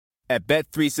At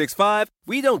Bet365,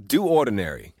 we don't do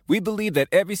ordinary. We believe that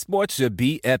every sport should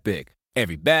be epic.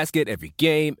 Every basket, every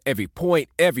game, every point,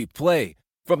 every play.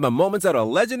 From the moments that are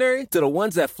legendary to the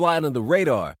ones that fly under the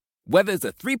radar. Whether it's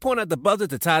a three-pointer at the buzzer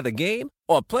to tie the game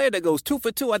or a player that goes 2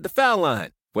 for 2 at the foul line.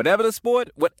 Whatever the sport,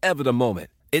 whatever the moment.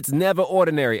 It's never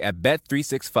ordinary at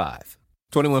Bet365.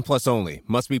 21 plus only.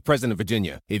 Must be present in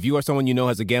Virginia. If you or someone you know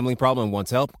has a gambling problem and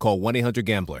wants help, call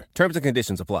 1-800-GAMBLER. Terms and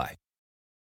conditions apply.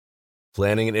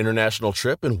 Planning an international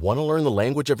trip and want to learn the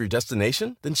language of your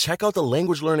destination? Then check out the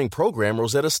language learning program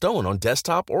Rosetta Stone on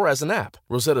desktop or as an app.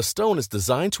 Rosetta Stone is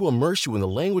designed to immerse you in the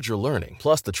language you're learning.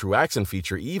 Plus, the True Accent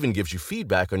feature even gives you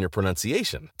feedback on your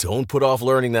pronunciation. Don't put off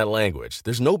learning that language.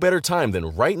 There's no better time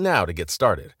than right now to get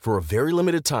started. For a very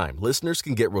limited time, listeners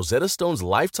can get Rosetta Stone's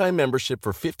lifetime membership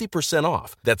for 50%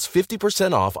 off. That's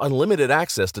 50% off unlimited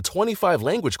access to 25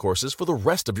 language courses for the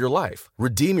rest of your life.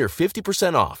 Redeem your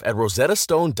 50% off at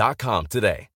rosettastone.com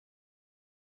today.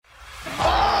 Oh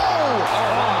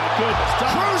my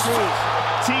goodness. Cruz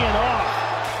teeing off.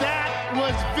 That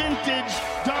was vintage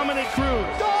Dominic Cruz.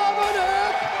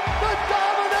 Dominic, the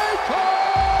Dominator!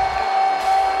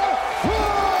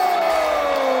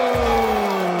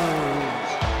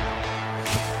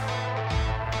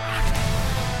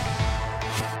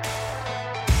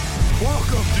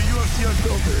 Welcome to UFC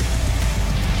Unfiltered.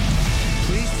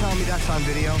 Please tell me that's on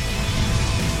video.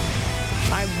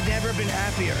 I've never been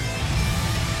happier.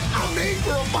 I'm made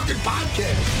for a fucking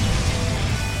podcast.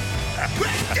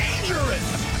 That's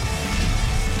dangerous.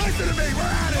 Listen to me, we're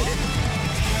at it.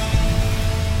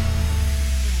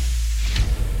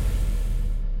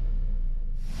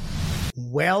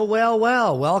 Well.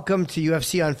 Welcome to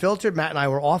UFC Unfiltered. Matt and I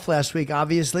were off last week,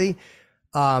 obviously.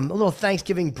 A little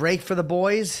Thanksgiving break for the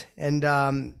boys. And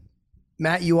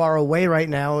Matt, you are away right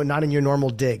now, not in your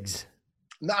normal digs.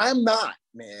 No, I'm not,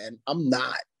 man. I'm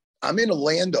not. I'm in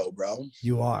Orlando, bro.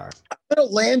 You are. I'm in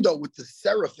Orlando with the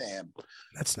Seraphim.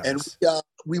 That's nice. And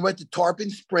we went to Tarpon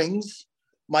Springs.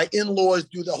 My in-laws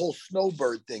do the whole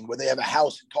snowbird thing where they have a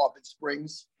house in Tarpon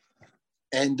Springs.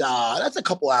 And that's a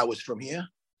couple hours from here.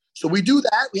 So we do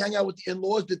that. We hang out with the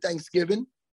in-laws, did Thanksgiving.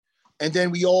 And then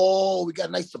we got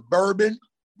a nice Suburban.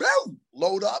 Boom,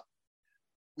 load up.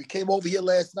 We came over here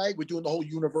last night. We're doing the whole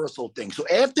Universal thing. So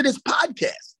after this fucking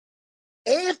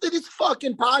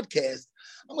podcast,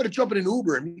 I'm going to jump in an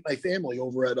Uber and meet my family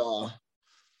over at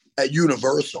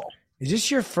Universal. Is this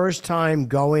your first time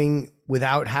going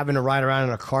without having to ride around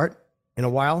in a cart in a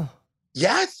while?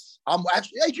 Yes. I'm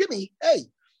actually, hey, Jimmy, hey,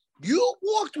 you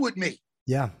walked with me.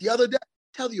 Yeah. The other day.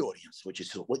 Tell the audience what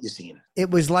you're seeing. It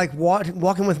was like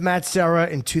walking with Matt Serra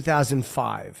in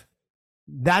 2005.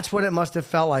 That's what it must have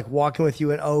felt like walking with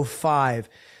you in 2005.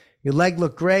 Your leg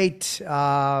looked great.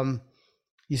 You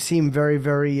seem very,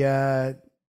 very,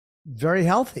 very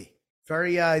healthy.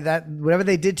 Very, that whatever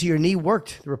they did to your knee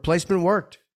worked. The replacement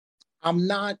worked.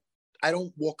 I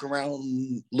don't walk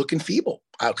around looking feeble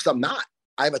because I'm not.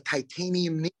 I have a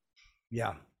titanium knee.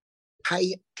 Yeah.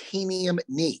 Titanium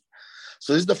knee.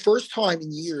 So this is the first time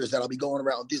in years that I'll be going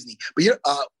around Disney, but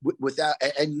without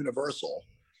and Universal,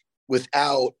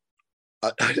 without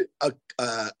a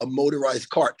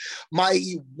motorized cart. My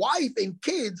wife and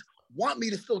kids want me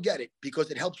to still get it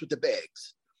because it helps with the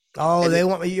bags. Oh,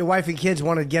 and your wife and kids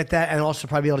want to get that, and also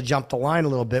probably be able to jump the line a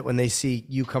little bit when they see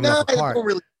you coming up the cart. No,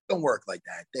 it don't work like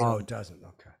that. It doesn't.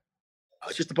 Okay.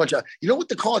 It's just a bunch of. You know what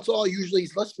the carts are usually?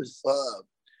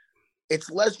 It's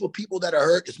less for people that are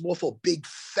hurt. It's more for big,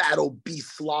 fat, obese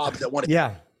slobs that want to.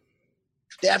 Yeah.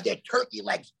 They have their turkey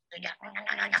legs.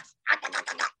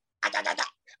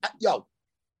 Yo,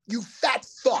 you fat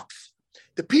fucks.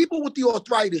 The people with the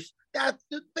arthritis,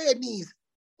 the bad knees,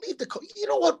 leave the. You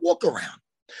know what? Walk around.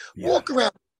 Yeah. Walk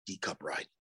around the cup ride.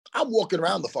 I'm walking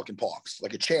around the fucking parks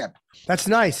like a champ. That's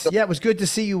nice. Yeah, it was good to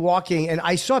see you walking. And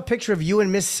I saw a picture of you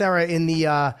and Miss Sarah in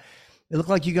the. It looked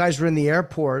like you guys were in the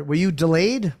airport. Were you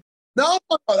delayed? No,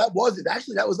 that wasn't.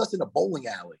 Actually, that was us in a bowling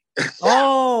alley.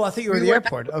 Oh, I thought you were in the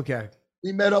airport. Okay.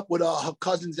 We met up with her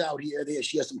cousins out here.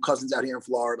 She has some cousins out here in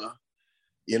Florida.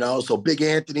 You know, so Big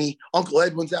Anthony, Uncle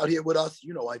Edwin's out here with us.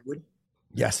 You know Edwin.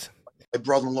 Yes. My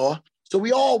brother-in-law. So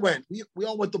we all went. We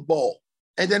all went to bowl.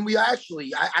 And then we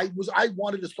actually, I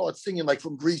wanted to start singing like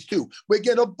from Grease too. We're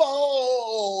gonna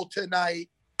bowl tonight.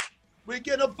 We're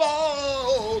gonna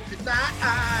bowl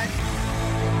tonight.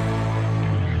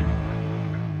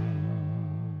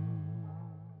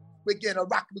 We're gonna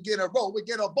rock, we're gonna roll, we're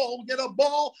gonna bowl, we're gonna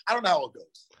ball. I don't know how it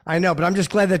goes. I know, but I'm just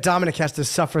glad that Dominic has to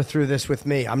suffer through this with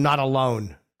me. I'm not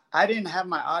alone. I didn't have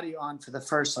my audio on for the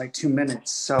first 2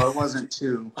 minutes, so it wasn't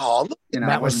too.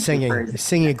 Matt was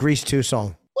singing a Grease 2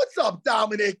 song. What's up,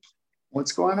 Dominic?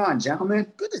 What's going on,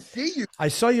 gentlemen? Good to see you. I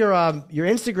saw your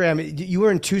Instagram. You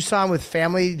were in Tucson with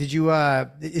family. Did you?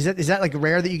 Is that like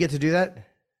rare that you get to do that?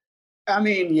 I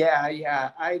mean,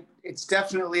 yeah. It's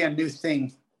definitely a new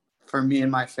thing for me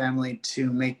and my family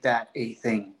to make that a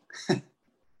thing.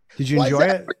 Did you enjoy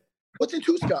it? What's in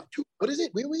Tucson? What is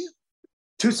it? Where were you?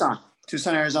 Tucson,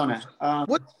 Arizona.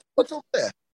 What's over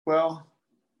there? Well,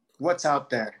 what's out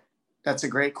there? That's a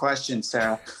great question,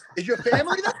 Sarah. Is your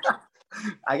family there?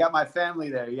 I got my family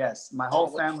there, yes. My whole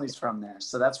family's from there.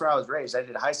 So that's where I was raised. I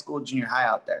did high school, junior high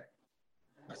out there.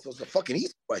 So it's a fucking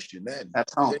easy question, man.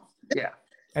 That's home. Yeah.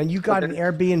 And you got an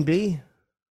Airbnb?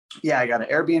 Yeah, I got an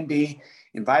Airbnb,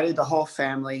 invited the whole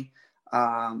family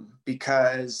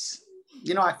because,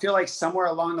 I feel like somewhere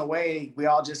along the way, we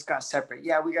all just got separate.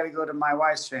 Yeah, we got to go to my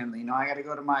wife's family. I got to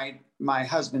go to my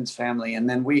husband's family. And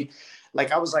then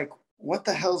I was like, what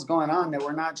the hell's going on that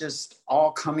we're not just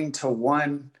all coming to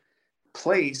one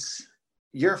place,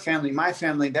 your family, my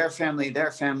family, their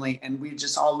family, and we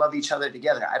just all love each other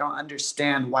together. I don't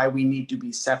understand why we need to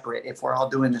be separate if we're all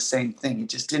doing the same thing. It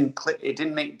just didn't click. It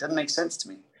doesn't make sense to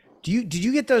me. Did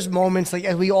you get those moments, like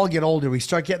as we all get older, we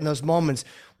start getting those moments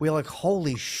we're like,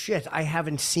 holy shit, I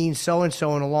haven't seen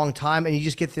so-and-so in a long time, and you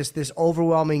just get this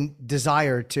overwhelming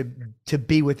desire to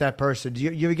be with that person. Do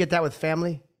you ever get that with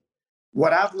family?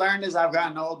 What I've learned as I've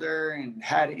gotten older and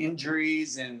had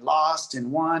injuries and lost and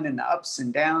won and the ups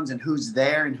and downs and who's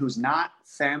there and who's not,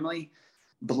 family,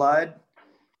 blood,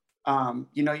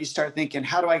 you start thinking,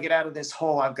 how do I get out of this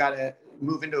hole? I've got to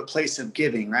move into a place of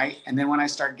giving, right? And then when I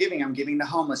start giving, I'm giving to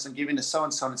homeless, I'm giving to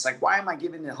so-and-so. And it's like, why am I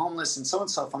giving to homeless and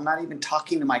so-and-so if I'm not even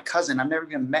talking to my cousin? I've never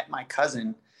even met my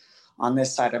cousin on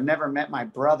this side. I've never met my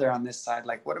brother on this side.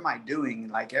 Like, what am I doing?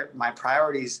 Like, my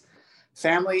priorities,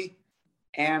 family,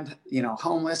 and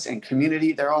homeless and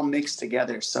community, they're all mixed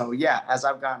together. So yeah, as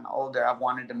I've gotten older, I've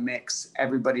wanted to mix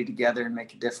everybody together and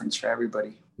make a difference for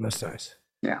everybody. That's nice.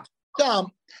 Yeah.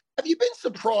 Have you been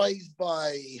surprised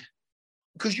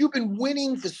because you've been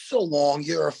winning for so long,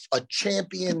 you're a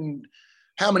champion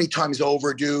how many times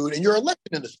over, dude, and you're a legend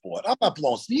in the sport. I'm not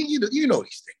blowing, you know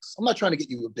these things. I'm not trying to get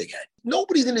you a big head.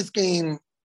 Nobody's in this game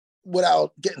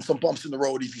without getting some bumps in the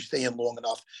road if you stay in long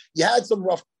enough. You had some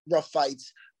rough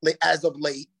fights as of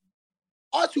late.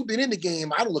 Us who've been in the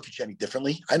game, I don't look at you any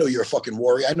differently. I know you're a fucking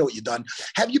warrior. I know what you've done.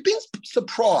 Have you been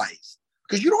surprised?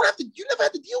 Because you never had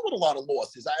to deal with a lot of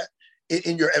losses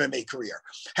in your MMA career.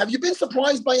 Have you been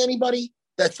surprised by anybody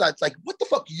that's like, what the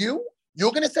fuck, you're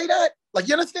going to say that? Like,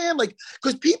 you understand? Like,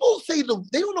 because people say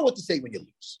they don't know what to say when you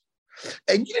lose.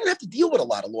 And you didn't have to deal with a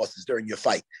lot of losses during your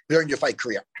fight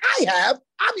career. I have.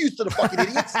 I'm used to the fucking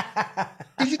idiots.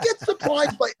 Did you get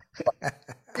surprised by?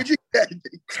 You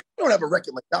don't have a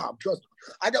record like Dom. Trust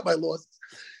me. I got my losses.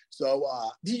 So,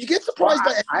 did you get surprised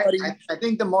by anybody? I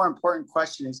think the more important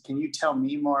question is, can you tell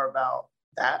me more about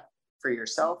that for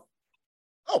yourself?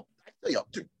 Oh,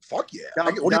 dude, fuck yeah.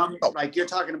 Like you're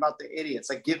talking about the idiots.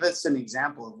 Like, give us an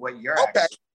example of what you're okay.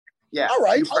 Actually. Yeah. All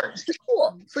right.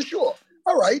 For sure.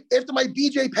 All right. After my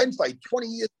BJ Penn fight 20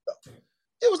 years ago,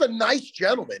 it was a nice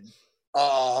gentleman.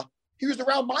 He was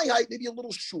around my height, maybe a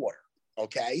little shorter.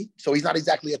 Okay. So he's not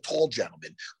exactly a tall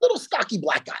gentleman, little stocky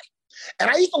black guy. And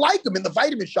I used to like him in the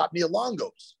vitamin shop near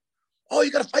Longo's. Oh,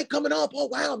 you got a fight coming up. Oh,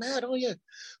 wow, man. Oh, yeah.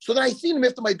 So then I seen him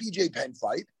after my BJ Penn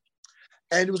fight.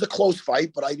 And it was a close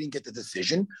fight, but I didn't get the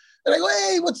decision. And I go,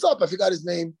 hey, what's up? I forgot his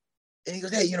name. And he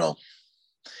goes, hey,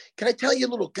 can I give you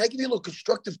a little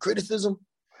constructive criticism?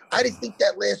 I didn't think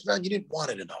that last round you didn't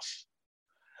want it enough.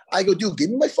 I go, dude, give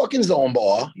me my fucking zone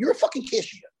bar. You're a fucking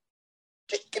cashier.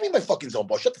 Just give me my fucking zone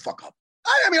bar. Shut the fuck up.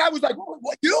 I was like,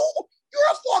 what, you're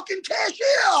a fucking cashier.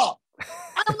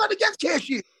 I'm not against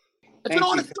cashier. That's an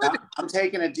honest living. I'm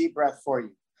taking a deep breath for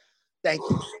you. Thank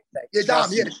you. Yeah, Dom,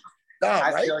 Dom,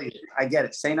 I right? feel you. I get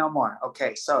it. Say no more.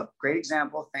 Okay, so great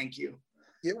example. Thank you.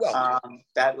 You're welcome.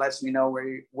 That lets me know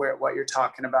what you're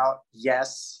talking about.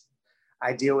 Yes,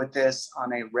 I deal with this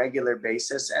on a regular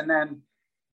basis. And then,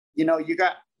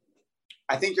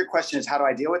 I think your question is, how do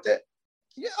I deal with it?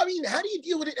 Yeah, how do you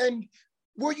deal with it? And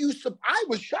I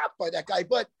was shocked by that guy,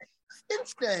 but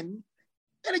since then,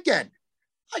 and again,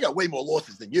 I got way more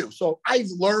losses than you. So I've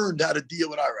learned how to deal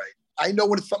with, all right, I know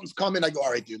when something's coming, I go,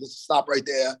 all right, dude, let's stop right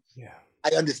there. Yeah. I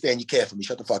understand you care for me.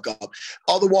 Shut the fuck up.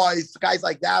 Otherwise, guys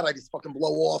like that, I just fucking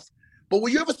blow off. But were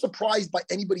you ever surprised by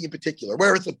anybody in particular?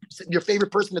 Whether it's your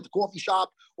favorite person at the coffee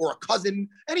shop or a cousin,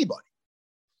 anybody?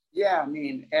 Yeah,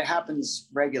 it happens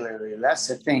regularly. That's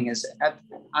the thing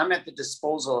I'm at the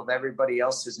disposal of everybody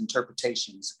else's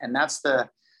interpretations. And that's the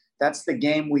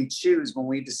game we choose when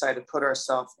we decide to put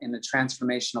ourselves in a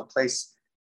transformational place,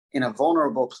 in a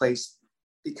vulnerable place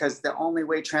because the only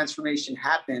way transformation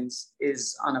happens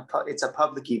is it's a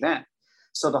public event.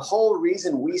 So the whole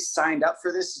reason we signed up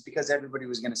for this is because everybody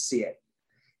was going to see it.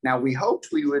 Now, we hoped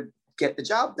we would get the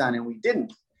job done, and we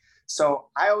didn't. So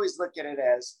I always look at it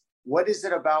as, what is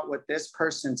it about what this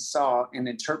person saw and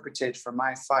interpreted for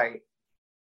my fight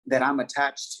that I'm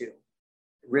attached to?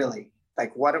 Really?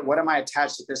 Like, what am I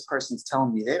attached to this person's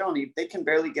telling me? They can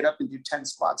barely get up and do 10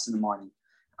 squats in the morning.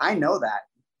 I know that.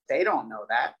 They don't know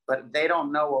that, but they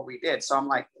don't know what we did. So I'm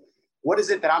like, what is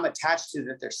it that I'm attached to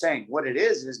that they're saying? What it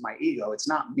is my ego. It's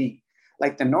not me.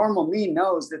 Like, the normal me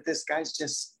knows that this guy's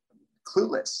just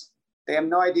clueless. They have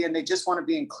no idea, and they just want to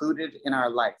be included in our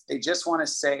life. They just want to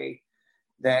say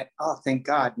that, oh, thank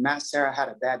God, Matt Serra had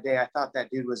a bad day. I thought that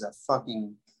dude was a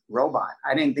fucking robot.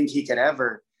 I didn't think he could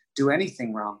ever do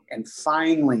anything wrong. And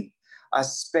finally, a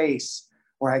space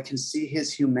where I can see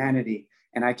his humanity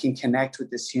and I can connect with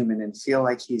this human and feel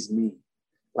like he's me.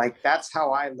 Like, that's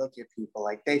how I look at people.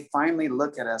 Like, they finally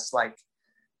look at us like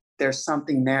there's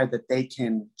something there that they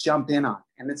can jump in on.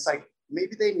 And it's like,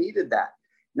 maybe they needed that.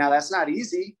 Now, that's not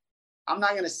easy. I'm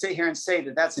not going to sit here and say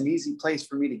that that's an easy place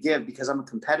for me to give because I'm a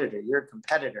competitor. You're a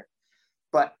competitor.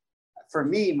 But for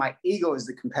me, my ego is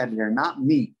the competitor, not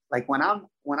me. Like, when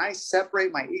I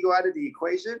separate my ego out of the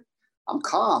equation, I'm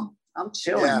calm. I'm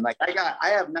chilling. Yeah. Like,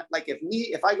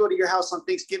 if I go to your house on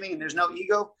Thanksgiving and there's no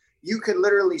ego, you could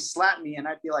literally slap me and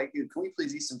I'd be like, dude, can we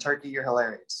please eat some turkey? You're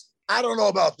hilarious. I don't know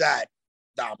about that,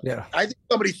 Dominic. Yeah. I think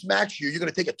somebody smacks you, you're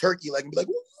going to take a turkey leg and be like,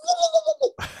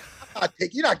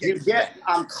 you're not getting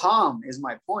I'm calm is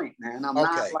my point, man.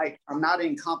 I'm not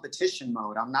in competition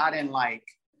mode. I'm not in like,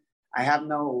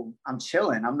 I'm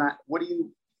chilling. I'm not,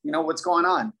 what's going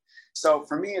on? So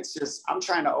for me, it's just, I'm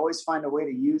trying to always find a way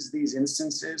to use these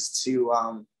instances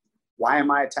to, why am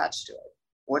I attached to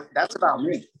it? That's about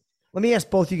me. Let me ask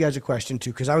both you guys a question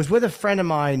too, because I was with a friend of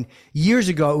mine years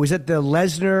ago. It was at the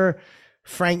Lesnar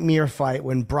Frank Mir fight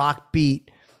when Brock beat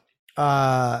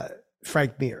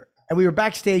Frank Mir. And we were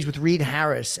backstage with Reed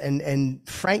Harris, and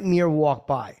Frank Mir walked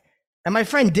by. And my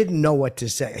friend didn't know what to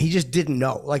say. He just didn't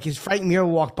know. Like, his Frank Mir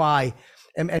walked by,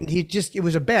 and it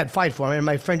was a bad fight for him. And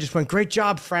my friend just went, "Great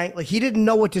job, Frank." Like, he didn't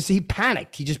know what to say. He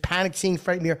panicked. He just panicked seeing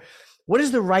Frank Mir. What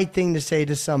is the right thing to say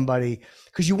to somebody?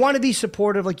 Because you want to be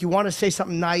supportive, like you want to say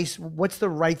something nice. What's the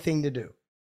right thing to do?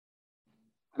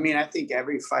 I mean, I think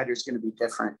every fighter is going to be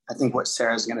different. I think what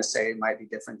Sarah's going to say might be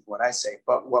different from what I say.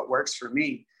 But what works for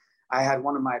me, I had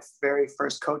one of my very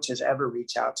first coaches ever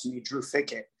reach out to me, Drew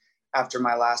Fickett, after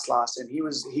my last loss. And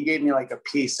he gave me like a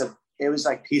piece of, it was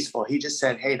like peaceful. He just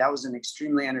said, "Hey, that was an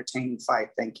extremely entertaining fight.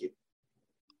 Thank you."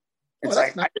 It's I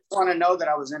just want to know that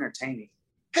I was entertaining.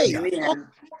 Hey,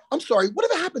 I'm sorry.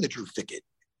 Whatever happened to Drew Fickett?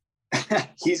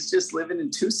 He's just living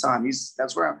in Tucson.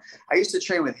 That's where I used to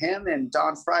train with him, and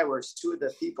Don Fry were two of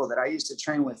the people that I used to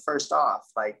train with first off.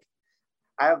 Like,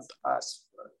 I have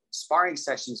sparring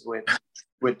sessions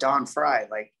with Don Fry.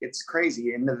 Like, it's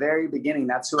crazy. In the very beginning,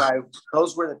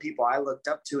 those were the people I looked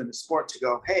up to in the sport to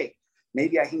go, hey,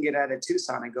 maybe I can get out of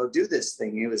Tucson and go do this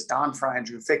thing. It was Don Fry and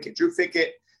Drew Fickett. Drew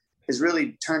Fickett has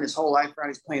really turned his whole life around.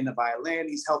 He's playing the violin.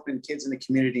 He's helping kids in the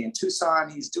community in Tucson.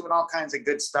 He's doing all kinds of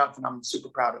good stuff, and I'm super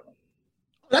proud of him.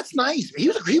 That's nice. He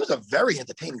was a very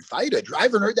entertaining fighter. I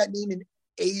haven't heard that name in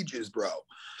ages, bro.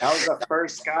 That was the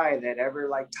first guy that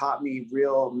ever taught me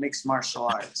real mixed martial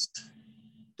arts.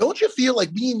 Don't you feel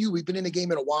like me and you, we've been in the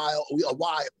game a while,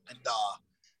 and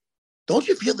don't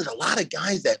you feel there's a lot of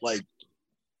guys that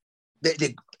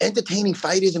they're entertaining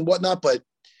fighters and whatnot, but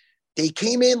they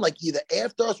came in like either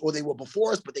after us or they were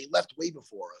before us, but they left way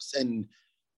before us. And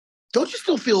don't you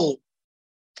still feel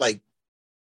like,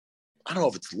 I don't know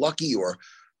if it's lucky or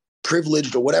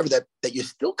privileged or whatever, that you're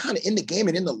still kind of in the game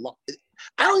and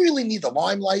I don't really need the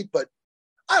limelight, but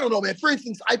I don't know, man. For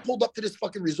instance, I pulled up to this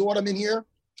fucking resort I'm in here,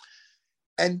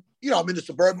 and, I'm in the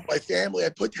suburban with my family. I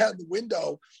put down the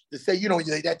window to say, you're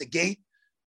at the gate,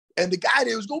 and the guy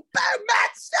there was going,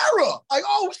 "Matt Serra." Like,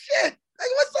 oh shit. Like,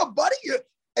 what's up, buddy?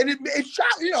 And it shot,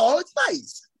 it's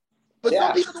nice. But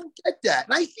some people don't get that.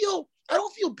 And I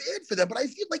don't feel bad for them, but I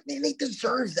feel like, man, they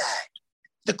deserve that.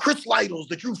 The Chris Lytles,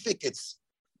 the Drew Ficketts,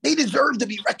 they deserve to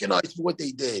be recognized for what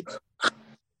they did.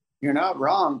 You're not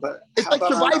wrong, but it's like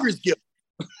survivor's guilt.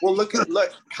 Well, look,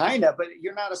 kind of, but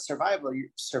you're not a survivor. You're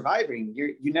surviving.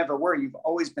 You never were. You've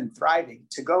always been thriving.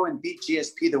 To go and beat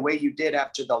GSP the way you did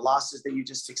after the losses that you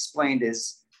just explained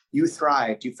is you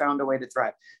thrived. You found a way to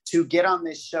thrive. To get on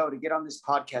this show, to get on this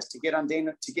podcast, to get on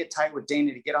Dana, to get tight with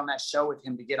Dana, to get on that show with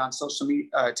him, to get on social media,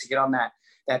 to get on that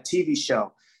TV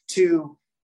show, to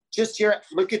just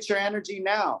look at your energy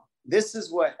now. this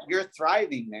is what you're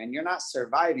thriving, man. You're not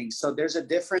surviving. So there's a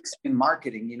difference in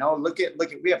marketing. You know, look at,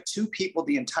 we have 2 people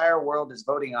the entire world is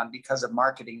voting on because of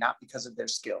marketing, not because of their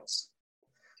skills.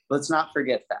 Let's not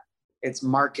forget that. It's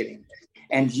marketing.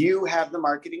 And you have the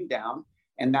marketing down,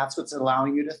 and that's what's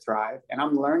allowing you to thrive. And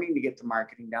I'm learning to get the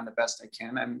marketing down the best I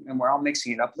can. And we're all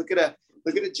mixing it up. Look at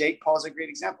a Jake Paul's a great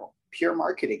example. Pure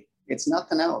marketing. It's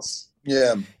nothing else.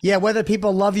 Yeah. Yeah. Whether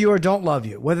people love you or don't love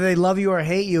you, whether they love you or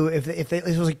hate you, if it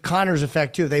was like Connor's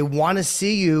effect too, they want to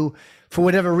see you for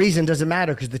whatever reason, doesn't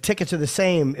matter because the tickets are the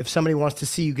same. If somebody wants to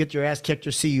see you get your ass kicked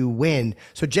or see you win.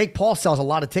 So Jake Paul sells a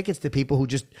lot of tickets to people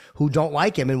who don't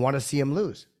like him and want to see him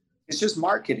lose. It's just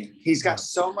marketing. He's got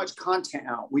so much content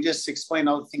out. We just explained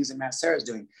all the things that Matt Serra's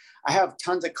doing. I have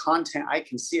tons of content I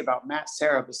can see about Matt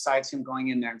Serra besides him going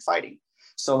in there and fighting.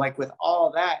 So like with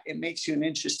all that, it makes you an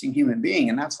interesting human being.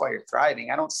 And that's why you're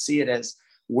thriving. I don't see it as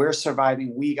we're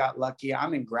surviving. We got lucky.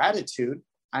 I'm in gratitude.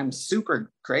 I'm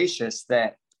super gracious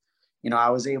that, you know, I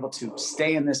was able to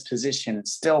stay in this position and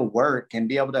still work and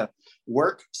be able to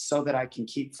work so that I can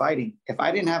keep fighting. If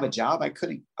I didn't have a job, I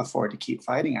couldn't afford to keep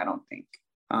fighting, I don't think.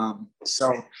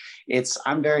 So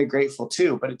I'm very grateful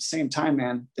too, but at the same time,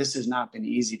 man, this has not been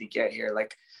easy to get here.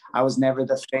 Like I was never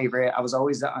the favorite. I was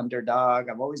always the underdog.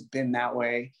 I've always been that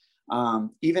way.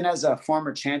 Even as a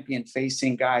former champion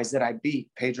facing guys that I beat,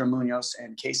 Pedro Munoz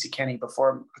and Casey Kenny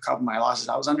before a couple of my losses,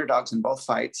 I was underdogs in both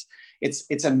fights.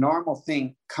 It's a normal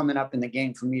thing coming up in the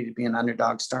game for me to be an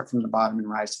underdog, start from the bottom and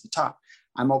rise to the top.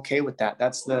 I'm okay with that.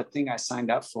 That's the thing I signed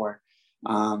up for.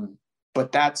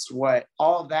 But that's what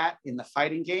all that in the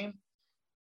fighting game,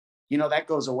 you know, that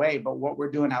goes away. But what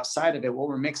we're doing outside of it, what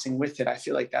we're mixing with it, I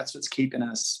feel like that's what's keeping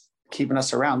us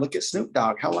around. Look at Snoop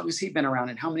Dogg. How long has he been around?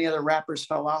 And how many other rappers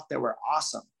fell off that were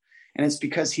awesome? And it's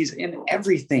because he's in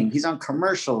everything. He's on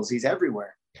commercials. He's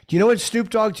everywhere. Do you know what Snoop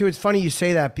Dogg too? It's funny you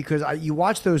say that because you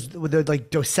watch those, the like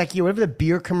Dos Equis, whatever the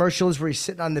beer commercials where he's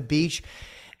sitting on the beach.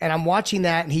 And I'm watching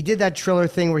that. And he did that Triller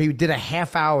thing where he did a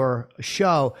half-hour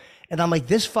show. And I'm like,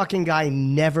 this fucking guy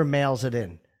never mails it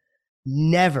in.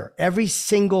 Never. Every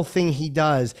single thing he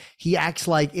does, he acts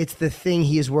like it's the thing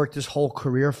he has worked his whole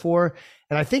career for.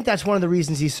 And I think that's one of the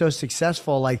reasons he's so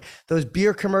successful. Like those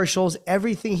beer commercials,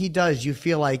 everything he does, you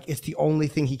feel like it's the only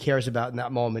thing he cares about in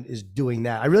that moment is doing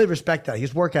that. I really respect that.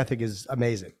 His work ethic is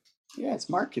amazing. Yeah, it's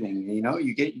marketing. You know,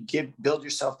 you build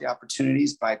yourself the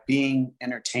opportunities by being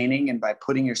entertaining and by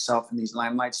putting yourself in these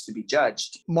limelights to be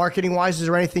judged. Marketing wise, is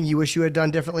there anything you wish you had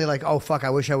done differently? Like, oh fuck, I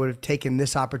wish I would have taken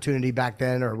this opportunity back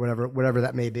then, or whatever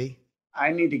that may be.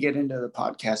 I need to get into the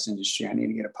podcast industry. I need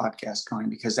to get a podcast going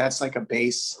because that's like a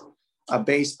base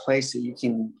place that you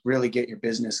can really get your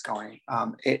business going.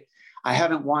 I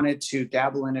haven't wanted to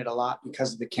dabble in it a lot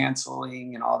because of the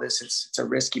canceling and all this. It's a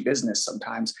risky business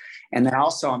sometimes. And then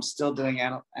also I'm still doing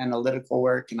analytical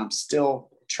work and I'm still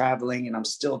traveling and I'm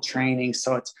still training.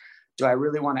 So do I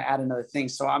really want to add another thing?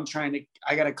 So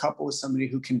I got a couple with somebody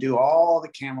who can do all the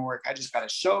camera work. I just got to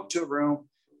show up to a room,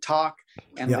 talk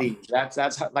and leave. That's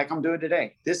how, like I'm doing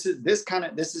today. This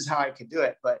is how I could do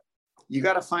it. But you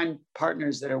got to find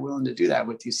partners that are willing to do that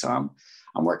with you. So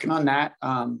I'm working on that.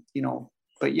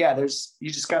 But yeah, I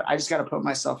just got to put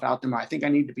myself out there more. I think I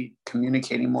need to be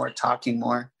communicating more, talking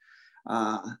more.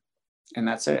 And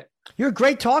that's it. You're a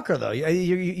great talker though.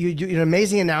 You're an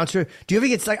amazing announcer. Do you ever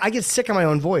get I get sick of my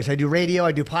own voice. I do radio,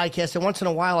 I do podcasts. And once in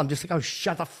a while I'm just like, oh,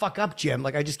 shut the fuck up, Jim.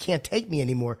 Like I just can't take me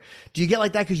anymore. Do you get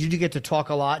like that? Cause you do get to talk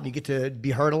a lot and you get to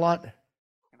be heard a lot.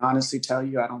 I can honestly tell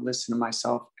you, I don't listen to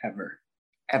myself ever.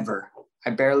 I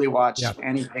barely watch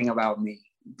anything about me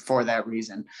for that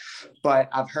reason. But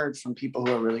I've heard from people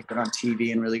who are really good on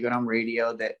TV and really good on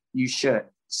radio that you should.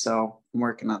 So I'm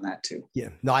working on that too. Yeah.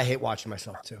 No, I hate watching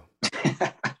myself too.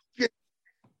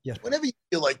 Yes. Whenever you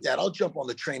feel like that, I'll jump on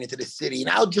the train into the city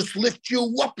and I'll just lift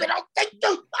you up and I'll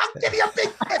give you a big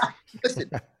kiss. Listen,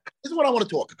 this is what I want to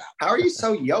talk about. How are you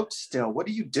so yoked still? What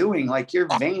are you doing? Like your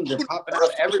veins are popping out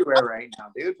everywhere right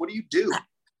now, dude. What do you do?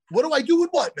 What do I do with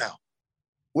what now?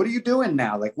 What are you doing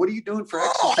now? Like, what are you doing for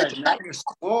exercise? Not a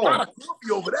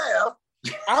groupie over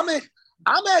there. I'm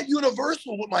at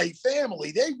Universal with my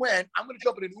family. They went. I'm going to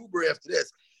jump in an Uber after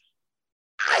this.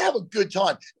 I have a good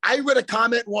time. I read a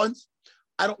comment once.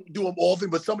 I don't do them often,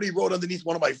 but somebody wrote underneath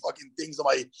one of my fucking things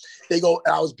they go,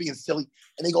 and I was being silly,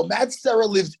 and they go, Matt Serra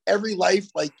lives every life,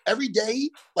 like every day,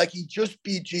 like he just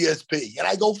beat GSP. And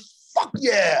I go, fuck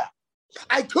yeah.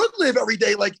 I could live every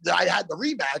day like I had the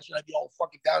rematch and I'd be all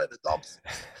fucking down in the dumps,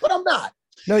 but I'm not.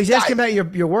 No, he's asking about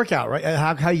your workout, right?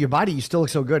 How your body, you still look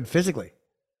so good physically.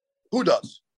 Who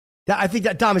does? I think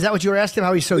that, Dom, is that what you were asking?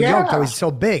 How he's so yoked, how he's so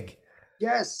big?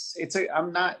 Yes.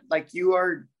 I'm not like you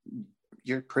are.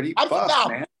 You're pretty buff,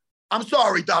 man. I'm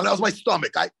sorry, Don. That was my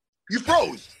stomach. You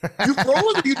froze. You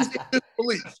froze or you just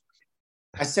disbelief?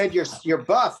 I said you're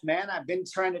buff, man. I've been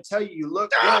trying to tell you, you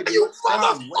look good. You look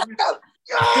strong. motherfucker.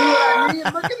 See what I mean?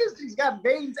 Look at this. He's got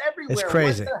veins everywhere. It's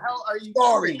crazy. What the hell are you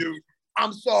Sorry, doing? dude.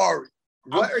 I'm sorry.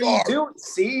 What are you doing?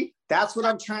 See? That's what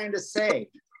I'm trying to say.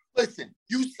 Listen,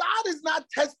 USADA's not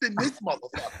testing this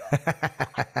motherfucker.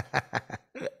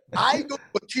 I go to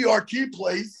a TRT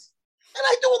place, and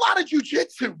I do a lot of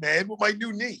jujitsu, man, with my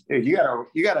new knee. Dude,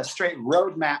 you got a straight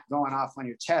roadmap going off on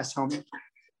your chest, homie.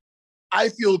 I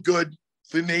feel good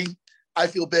for me. I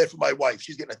feel bad for my wife.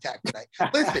 She's getting attacked tonight.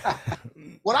 Listen,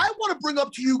 what I want to bring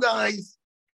up to you guys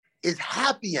is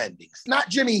happy endings. Not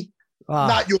Jimmy,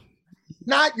 not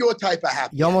your type of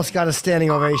happy. You almost got a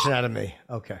standing ovation out of me.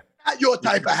 Okay. Not your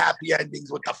type of happy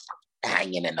endings with the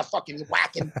hanging and the fucking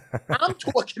whacking. I'm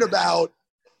talking about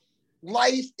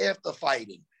life after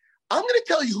fighting. I'm going to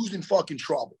tell you who's in fucking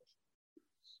trouble.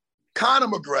 Conor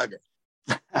McGregor.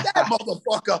 That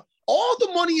motherfucker. All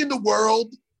the money in the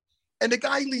world, and the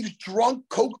guy leaves drunk,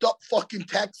 coked up fucking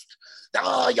text.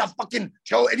 Oh, you fucking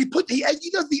Joe. And he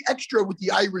does the extra with the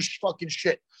Irish fucking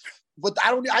shit. But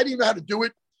I didn't know how to do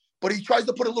it. But he tries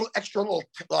to put a little extra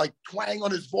like twang on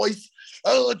his voice.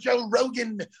 Oh, Joe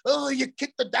Rogan. Oh, you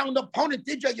kicked the downed opponent,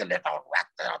 did you? You little rat.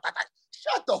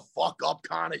 Shut the fuck up,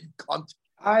 Conor, you cunt.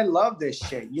 I love this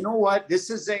shit. You know what?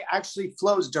 This actually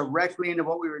flows directly into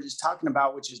what we were just talking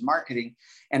about, which is marketing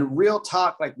and real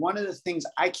talk. Like one of the things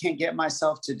I can't get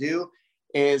myself to do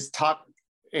is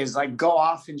like go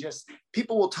off and just,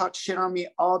 people will talk shit on me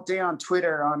all day on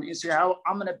Twitter, on Instagram.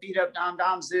 I'm going to beat up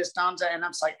Dom's this, Dom's that. And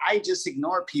I'm just like, I just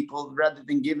ignore people rather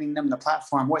than giving them the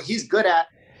platform. What he's good at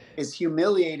is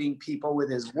humiliating people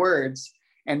with his words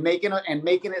and making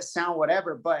it sound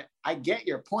whatever. But I get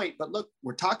your point. But look,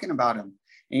 we're talking about him.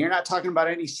 And you're not talking about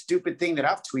any stupid thing that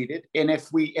I've tweeted. And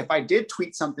if I did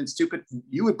tweet something stupid,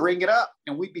 you would bring it up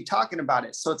and we'd be talking about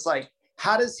it. So it's like,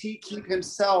 how does he keep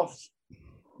himself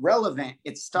relevant?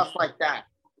 It's stuff like that.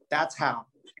 That's how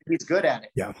he's good at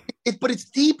it. Yeah. But it's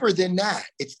deeper than that.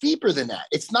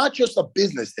 It's not just a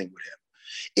business thing with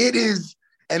him. It is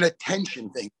an attention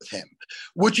thing with him,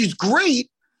 which is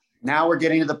great. Now we're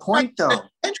getting to the point though.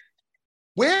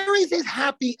 Where is his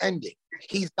happy ending?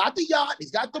 He's got the yacht.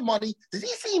 He's got the money. Does he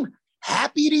seem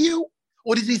happy to you?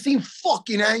 Or does he seem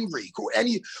fucking angry? And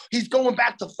he's going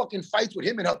back to fucking fights with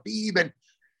him and Habib. And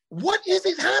what is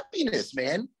his happiness,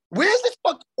 man? Where's this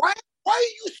fuck? Why are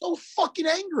you so fucking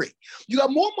angry? You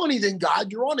got more money than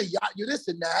God. You're on a yacht. You're this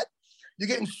and that. You're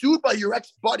getting sued by your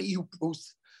ex-buddy who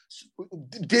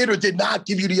did or did not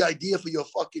give you the idea for your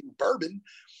fucking bourbon.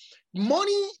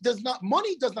 Money does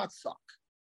not suck.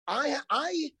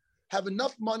 I have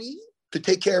enough money to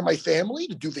take care of my family,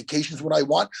 to do vacations when I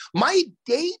want. My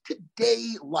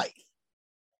day-to-day life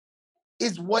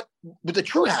is what the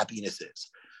true happiness is.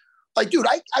 Like, dude,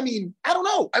 I mean, I don't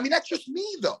know. I mean, that's just me,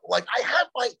 though. Like, I have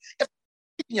if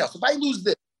I lose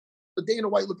this, the Dana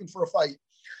White looking for a fight,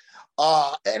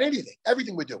 and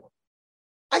everything we're doing,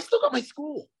 I still got my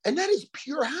school. And that is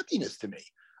pure happiness to me.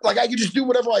 Like, I could just do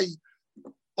whatever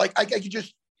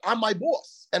I'm my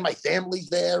boss, and my family's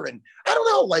there, and I don't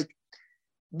know, like,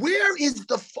 where is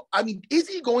is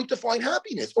he going to find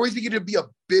happiness? Or is he going to be a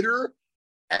bitter,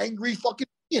 angry fucking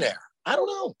millionaire? I don't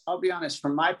know. I'll be honest,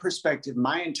 from my perspective,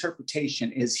 my interpretation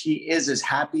is he is as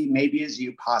happy maybe as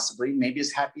you possibly, maybe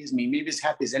as happy as me, maybe as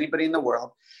happy as anybody in the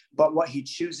world. But what he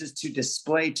chooses to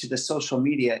display to the social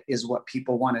media is what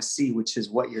people want to see, which is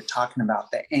what you're talking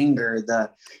about, the anger,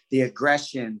 the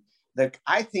aggression.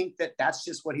 I think that's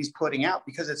just what he's putting out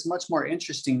because it's much more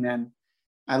interesting than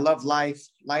I love life.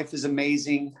 Life is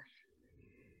amazing.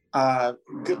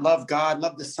 Love God,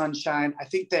 love the sunshine.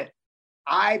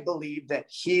 I believe that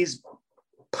he's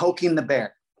poking the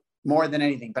bear more than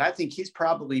anything. But I think he's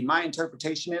probably, my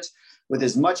interpretation is, with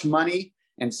as much money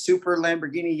and super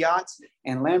Lamborghini yachts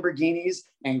and Lamborghinis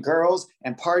and girls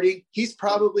and partying, he's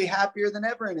probably happier than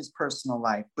ever in his personal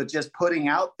life. But just putting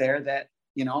out there that,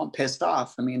 I'm pissed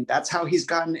off. I mean, that's how he's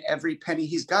gotten every penny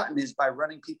he's gotten, is by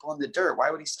running people in the dirt. Why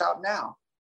would he stop now?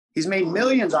 He's made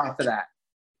millions off of that.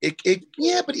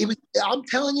 I'm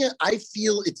telling you, I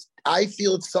feel it's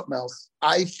something else.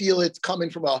 I feel it's coming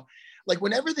from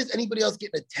whenever there's anybody else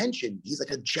getting attention, he's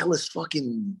like a jealous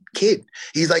fucking kid.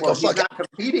 He's like, he's not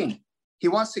competing. He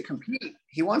wants to compete.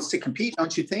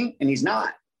 Don't you think? And he's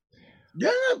not.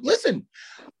 Yeah, listen,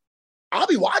 I'll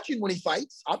be watching when he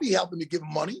fights. I'll be helping to give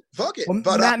him money. Fuck it. Well,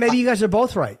 Matt, maybe you guys are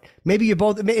both right. Maybe you're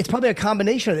both. It's probably a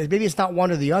combination of this. Maybe it's not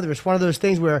one or the other. It's one of those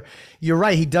things where you're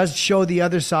right. He does show the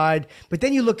other side, but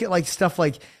then you look at like stuff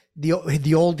like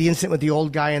the incident with the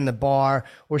old guy in the bar,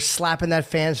 or slapping that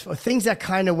fans, things that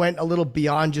kind of went a little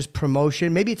beyond just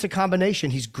promotion. Maybe it's a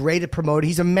combination. He's great at promoting.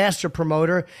 He's a master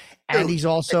promoter, and he's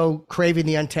also craving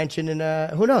the attention.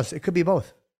 And who knows? It could be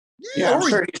both. Yeah, I'm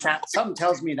sure something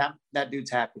tells me that dude's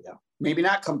happy though. Maybe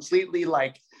not completely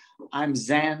like I'm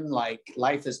zen, like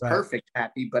life is perfect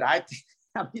happy, but I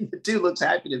mean, the dude looks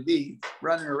happy to be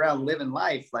running around living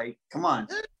life. Like, come on.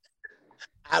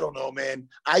 I don't know, man.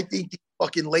 I think the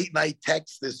fucking late night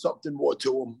texts, there's something more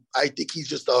to him. I think he's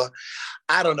just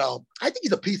I don't know. I think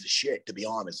he's a piece of shit, to be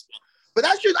honest. But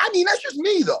that's just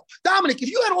me though. Dominic, if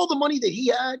you had all the money that he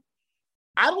had,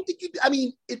 I don't think I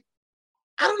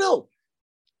don't know.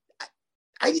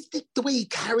 I just think the way he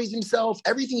carries himself,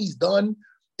 everything he's done,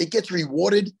 it gets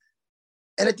rewarded.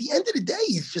 And at the end of the day,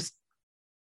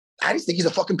 I just think he's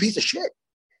a fucking piece of shit.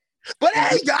 But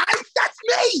hey, guys, that's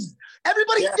me.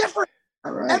 Everybody's different.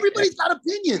 Right. Everybody's got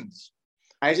opinions.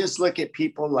 I just look at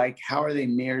people like, how are they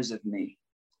mirrors of me?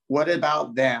 What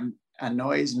about them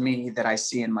annoys me that I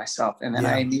see in myself? And then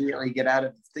I immediately get out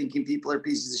of thinking people are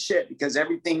pieces of shit, because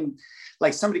everything,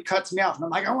 like somebody cuts me off and I'm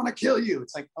like, I want to kill you.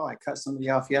 It's like, oh, I cut somebody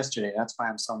off yesterday. That's why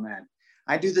I'm so mad.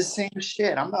 I do the same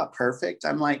shit. I'm not perfect.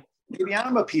 I'm like, maybe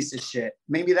I'm a piece of shit.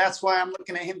 Maybe that's why I'm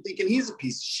looking at him thinking he's a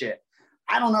piece of shit.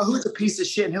 I don't know who's a piece of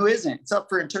shit and who isn't. It's up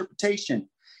for interpretation.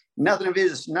 None of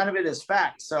it is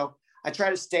fact. So I try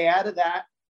to stay out of that,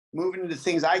 moving into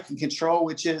things I can control,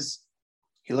 which is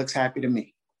he looks happy to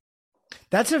me.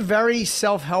 That's a very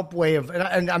self-help way of,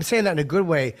 and I'm saying that in a good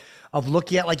way, of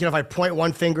looking at, like, if I point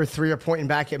one finger, three are pointing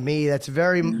back at me. That's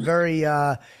very, very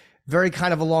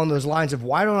kind of along those lines of,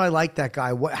 why don't I like that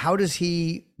guy? How does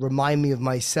he remind me of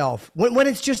myself? When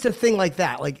it's just a thing like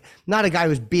that, like not a guy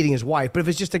who's beating his wife, but if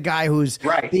it's just a guy who's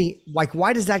like,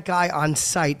 why does that guy on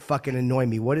site fucking annoy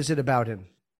me? What is it about him?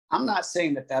 I'm not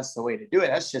saying that that's the way to do it.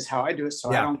 That's just how I do it.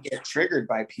 So I don't get triggered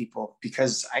by people,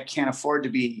 because I can't afford to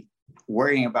be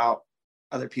worrying about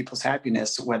other people's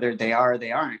happiness, whether they are or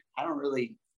they aren't.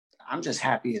 I'm just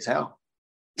happy as hell.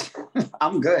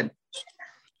 I'm good.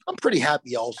 I'm pretty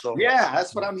happy also. Yeah,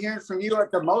 that's what I'm hearing from you.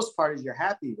 At the most part is you're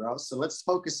happy, bro. So let's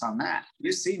focus on that.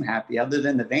 You seem happy, other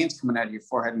than the veins coming out of your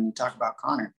forehead when you talk about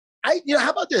Conor. How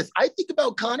about this? I think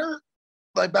about Conor,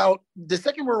 about the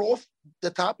second we're off the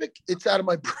topic, it's out of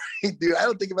my brain, dude. I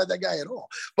don't think about that guy at all.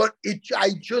 But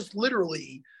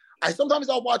sometimes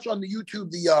I'll watch on the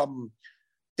YouTube,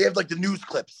 they have like the news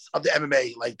clips of the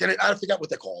MMA. Like, I forgot what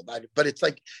they're called, but it's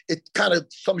like, it kind of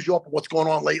sums you up what's going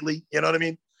on lately. You know what I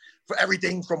mean? For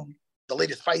everything from the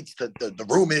latest fights to the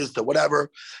rumors to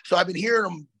whatever. So I've been hearing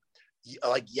them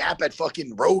like yap at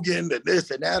fucking Rogan and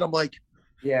this and that. I'm like,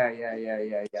 yeah.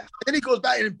 And then he goes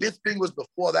back, and Bisping was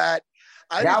before that.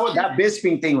 That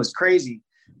Bisping thing was crazy.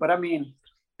 But I mean,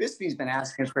 Bisping's been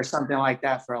asking for something like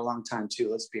that for a long time too.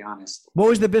 Let's be honest. What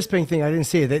was the Bisping thing? I didn't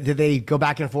see it. Did they go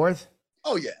back and forth?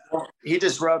 Oh yeah. He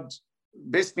just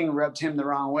Bisping rubbed him the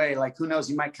wrong way. Like, who knows?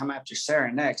 He might come after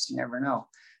Sarah next. You never know.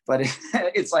 But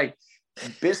it's like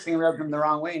Bisping rubbed him the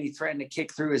wrong way, and he threatened to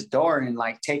kick through his door and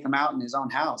like take him out in his own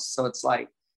house. So it's like,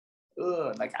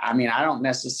 ugh. Like, I mean, I don't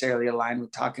necessarily align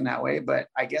with talking that way, but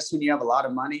I guess when you have a lot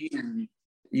of money and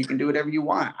you can do whatever you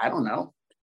want, I don't know.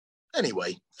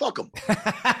 Anyway, fuck him.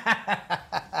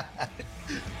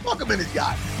 Fuck him in his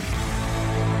yacht.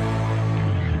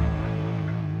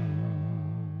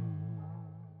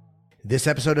 This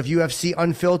episode of UFC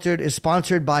Unfiltered is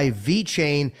sponsored by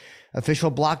VeChain,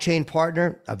 official blockchain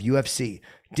partner of UFC.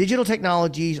 Digital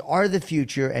technologies are the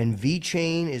future, and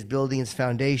VeChain is building its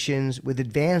foundations with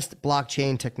advanced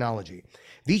blockchain technology.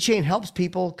 VeChain helps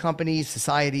people, companies,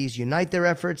 societies unite their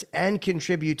efforts and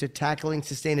contribute to tackling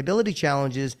sustainability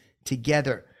challenges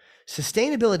together.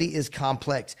 Sustainability is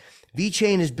complex.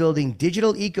 VeChain is building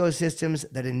digital ecosystems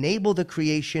that enable the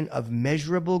creation of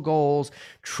measurable goals,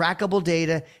 trackable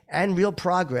data, and real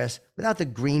progress without the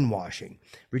greenwashing.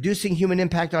 Reducing human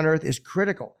impact on Earth is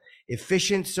critical.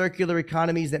 Efficient circular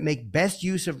economies that make best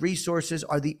use of resources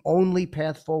are the only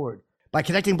path forward. By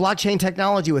connecting blockchain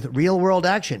technology with real-world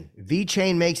action,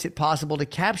 VeChain makes it possible to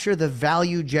capture the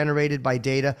value generated by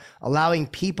data, allowing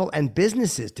people and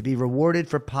businesses to be rewarded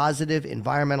for positive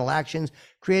environmental actions,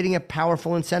 creating a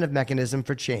powerful incentive mechanism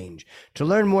for change. To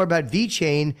learn more about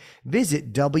VeChain,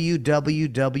 visit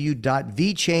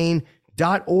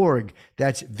www.vchain.org.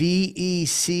 That's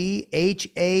VeChain,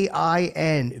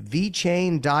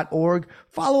 vchain.org.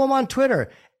 Follow them on Twitter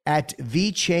at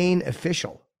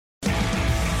VeChainOfficial.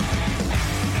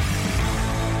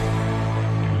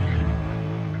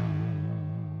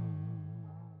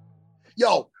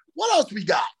 Yo, what else we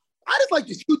got? I just like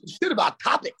to shoot the shit about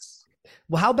topics.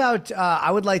 Well, how about I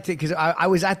would like to, because I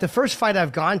was at the first fight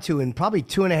I've gone to in probably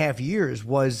 2.5 years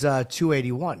was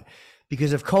 281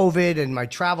 because of COVID and my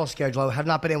travel schedule. I have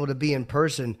not been able to be in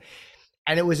person,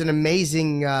 and it was an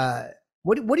amazing.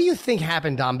 What do you think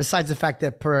happened, Dom? Besides the fact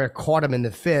that Pereira caught him in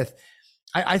the fifth,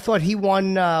 I thought he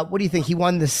won. What do you think? He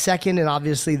won the second and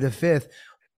obviously the fifth.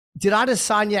 Did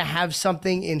Adesanya have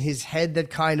something in his head that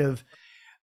kind of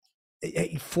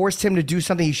forced him to do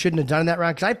something he shouldn't have done in that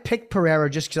round? Because I picked Pereira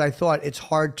just because I thought it's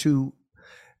hard to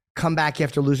come back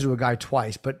after losing to a guy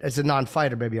twice. But as a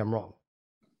non-fighter, maybe I'm wrong.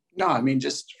 No, I mean,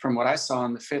 just from what I saw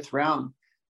in the fifth round,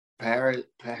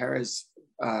 Pereira's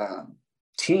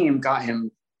team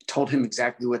told him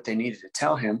exactly what they needed to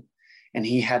tell him, and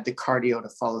he had the cardio to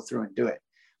follow through and do it.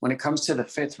 When it comes to the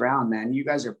fifth round, man, you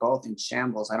guys are both in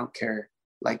shambles. I don't care.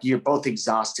 Like, you're both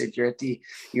exhausted. You're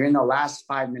in the last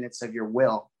 5 minutes of your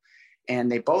will.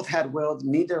 And they both had will.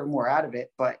 Neither of them were out of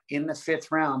it. But in the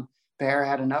fifth round, Pereira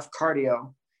had enough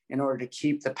cardio in order to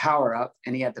keep the power up,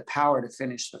 and he had the power to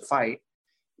finish the fight.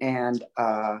 And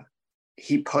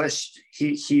he pushed.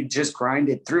 He just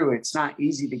grinded through. It's not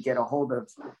easy to get a hold of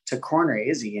to corner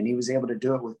Izzy, and he was able to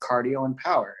do it with cardio and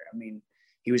power. I mean,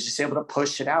 he was just able to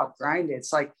push it out, grind it.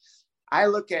 It's like, I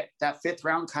look at that fifth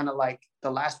round kind of like the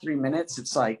last 3 minutes.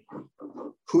 It's like,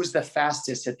 who's the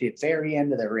fastest at the very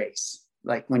end of the race?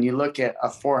 Like when you look at a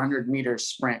 400-meter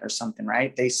sprint or something,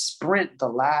 right? They sprint the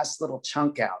last little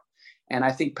chunk out. And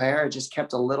I think Pereira just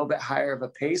kept a little bit higher of a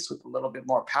pace with a little bit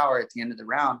more power at the end of the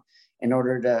round in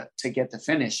order to get the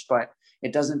finish. But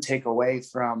it doesn't take away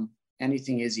from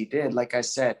anything Izzy did. Like I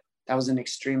said, that was an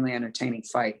extremely entertaining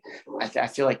fight. I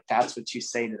feel like that's what you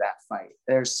say to that fight.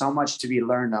 There's so much to be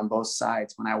learned on both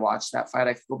sides. When I watched that fight,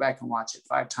 I could go back and watch it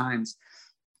 5 times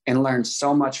and learn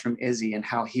so much from Izzy and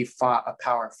how he fought a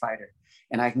power fighter.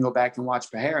 And I can go back and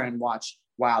watch Pereira and watch,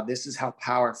 wow, this is how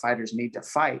power fighters need to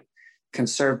fight.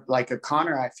 Conserve, like a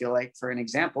Conor, I feel like, for an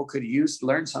example, could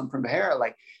learn something from Pereira.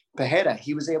 Like Pereira,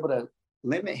 he was able to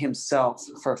limit himself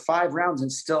for 5 rounds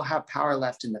and still have power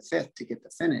left in the fifth to get the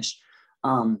finish.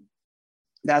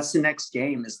 That's the next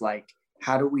game, is like,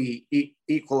 how do we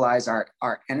equalize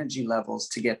our energy levels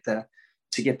to get the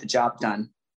job done?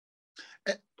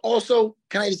 Also,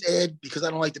 can I just add, because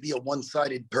I don't like to be a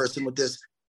one-sided person with this,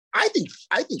 I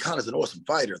think Conor's an awesome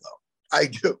fighter, though. I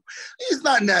do. He's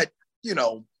not in that,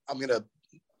 I'm gonna,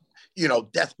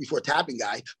 death before tapping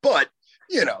guy, but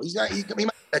he's not. He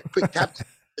might that quick tap.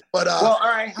 But well, all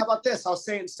right. How about this? I'll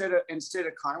say instead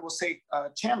of Conor, we'll say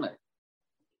Chandler,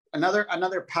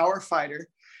 another power fighter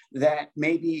that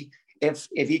maybe if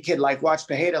he could like watch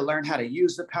Pereira learn how to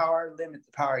use the power, limit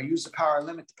the power, use the power,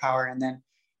 limit the power, and then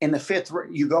in the fifth,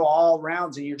 you go all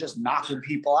rounds and you're just knocking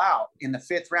people out. In the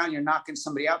fifth round, you're knocking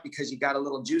somebody out because you got a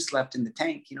little juice left in the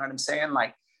tank. You know what I'm saying?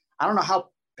 Like, I don't know how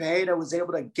Pereira was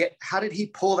able to how did he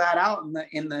pull that out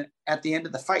at the end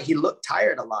of the fight? He looked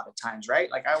tired a lot of times,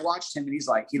 right? Like, I watched him and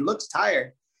he looks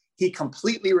tired. He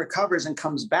completely recovers and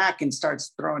comes back and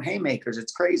starts throwing haymakers.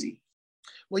 It's crazy.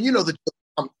 Well,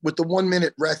 with the 1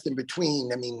 minute rest in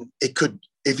between, I mean, it could,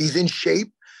 if he's in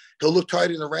shape, he'll look tired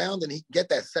in the round and he can get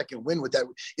that second win with that.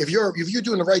 If you're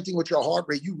doing the right thing with your heart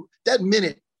rate, that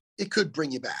minute, it could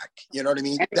bring you back. You know what I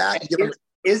mean?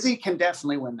 Izzy can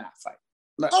definitely win that fight.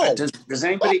 Look, does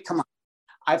anybody come on?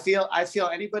 I feel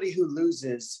anybody who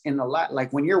loses in the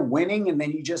like when you're winning and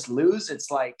then you just lose,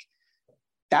 it's like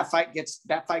that fight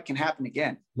can happen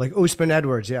again. Like Usman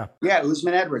Edwards, yeah. Yeah,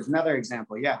 Usman Edwards, another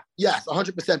example, yeah. Yes,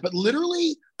 100%. But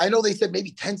literally, I know they said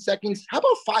maybe 10 seconds. How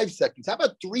about 5 seconds? How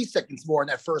about 3 seconds more in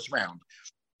that first round?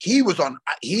 He was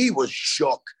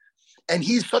shook. And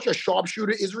he's such a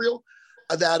sharpshooter, Israel,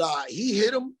 that he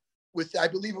hit him with, I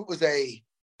believe it was a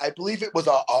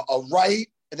right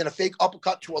and then a fake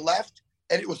uppercut to a left.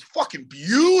 And it was fucking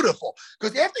beautiful.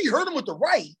 Because after he hurt him with the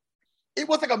right, it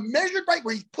was like a measured right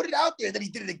where he put it out there and then he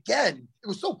did it again. It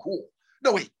was so cool.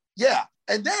 No, wait. Yeah.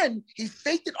 And then he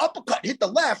faked an uppercut, hit the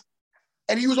left,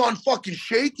 and he was on fucking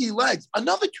shaky legs.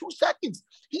 Another 2 seconds.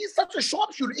 He's such a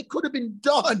sharpshooter. It could have been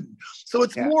done. So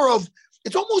it's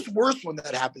it's almost worse when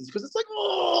that happens because it's like,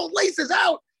 laces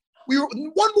out. We were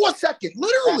 1 more second,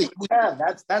 literally. Yeah,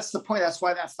 that's the point. That's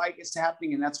why that fight gets to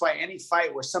happening. And that's why any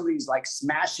fight where somebody's like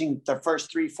smashing the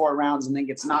first 3-4 rounds and then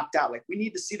gets knocked out, like we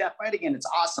need to see that fight again. It's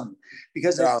awesome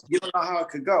because you don't know how it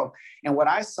could go. And what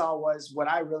I saw was what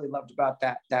I really loved about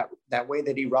that way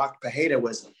that he rocked Pereira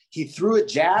was he threw a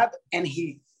jab and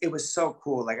it was so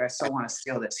cool. Like, I so want to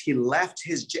steal this. He left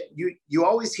his, you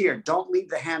always hear, don't leave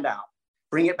the hand out,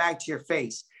 bring it back to your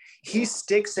face. He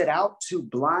sticks it out to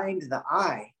blind the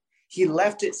eye. he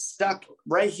left it stuck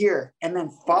right here and then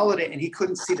followed it, and he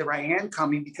couldn't see the right hand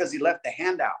coming because he left the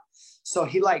hand out. So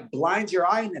he like blinds your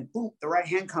eye and then boom, the right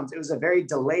hand comes. It was a very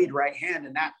delayed right hand,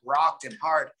 and that rocked him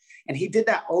hard. And he did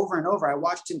that over and over. I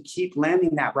watched him keep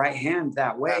landing that right hand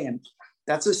that way. And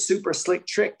that's a super slick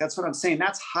trick. That's what I'm saying.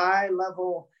 That's high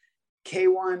level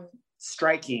K1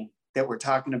 striking that we're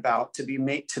talking about, to be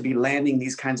landing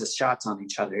these kinds of shots on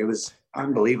each other. It was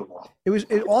unbelievable.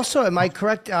 It also, am I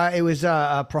correct? It was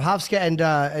Prochazka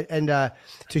and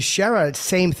Teixeira,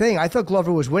 same thing. I thought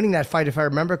Glover was winning that fight, if I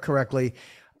remember correctly.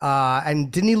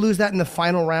 And didn't he lose that in the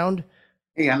final round?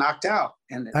 He got knocked out.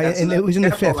 And it was in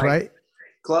the fifth, right?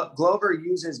 Glover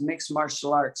uses mixed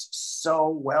martial arts so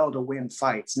well to win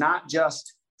fights, not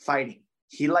just fighting.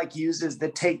 He like uses the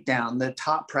takedown, the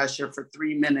top pressure for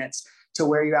 3 minutes to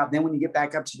wear you out. Then when you get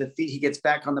back up to the feet, he gets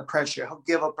back on the pressure. He'll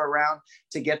give up a round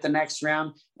to get the next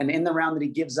round. And in the round that he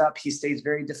gives up, he stays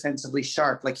very defensively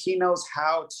sharp. Like he knows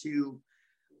how to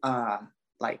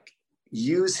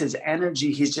use his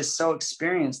energy. He's just so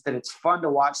experienced that it's fun to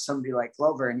watch somebody like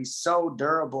Glover, and he's so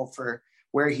durable for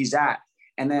where he's at.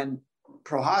 And then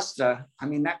Prochazka, I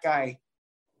mean, that guy,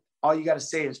 all you got to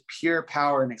say is pure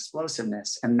power and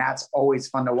explosiveness. And that's always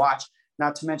fun to watch.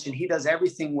 Not to mention, he does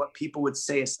everything what people would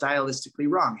say is stylistically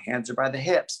wrong. Hands are by the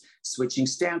hips, switching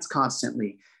stance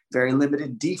constantly, very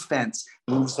limited defense,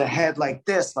 moves the head like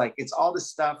this. Like it's all the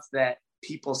stuff that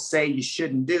people say you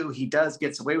shouldn't do. He does,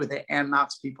 gets away with it, and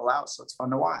knocks people out. So it's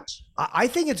fun to watch. I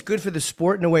think it's good for the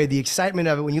sport in a way, the excitement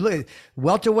of it. When you look at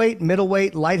welterweight,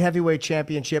 middleweight, light heavyweight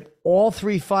championship, all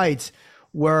three fights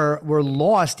were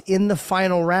lost in the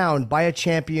final round by a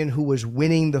champion who was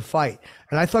winning the fight.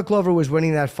 And I thought Glover was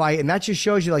winning that fight. And that just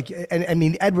shows you, like, and I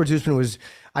mean, Edwards Usman was,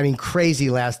 I mean, crazy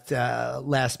last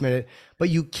minute. But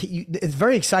it's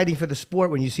very exciting for the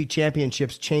sport when you see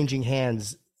championships changing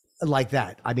hands like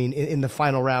that. I mean, in the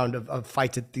final round of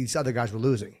fights that these other guys were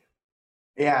losing.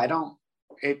 Yeah,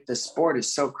 the sport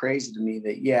is so crazy to me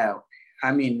that,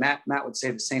 I mean, Matt would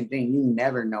say the same thing. You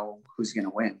never know who's going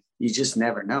to win. You just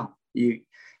never know.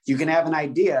 You can have an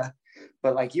idea,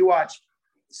 but like you watch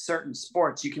certain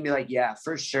sports, you can be like, yeah,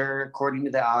 for sure, according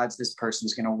to the odds, this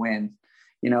person's going to win.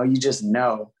 You know, you just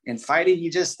know. In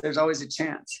fighting, there's always a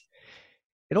chance.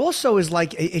 It also is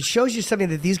like, it shows you something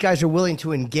that these guys are willing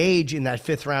to engage in that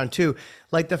fifth round too.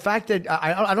 Like the fact that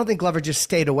I don't think Glover just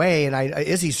stayed away, and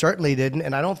Izzy certainly didn't.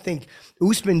 And I don't think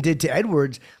Usman did to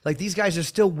Edwards. Like these guys are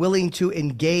still willing to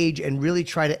engage and really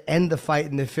try to end the fight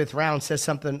in the fifth round. Says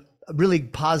something really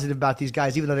positive about these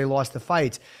guys, even though they lost the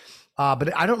fights.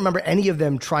 But I don't remember any of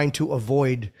them trying to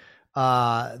avoid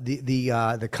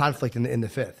the conflict in the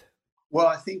fifth. Well,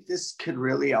 I think this could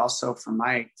really also, from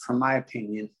my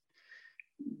opinion,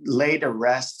 lay to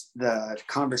rest the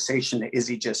conversation that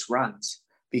Izzy just runs,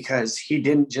 because he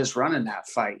didn't just run in that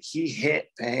fight. He hit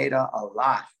Pereira a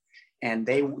lot, and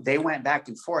they went back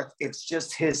and forth. It's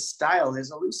just his style,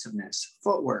 his elusiveness,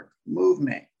 footwork,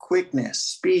 movement, quickness,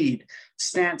 speed,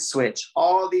 stance switch.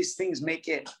 All these things make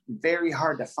it very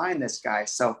hard to find this guy.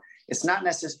 So it's not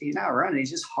necessarily, he's not running,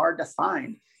 he's just hard to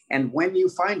find. And when you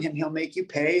find him, he'll make you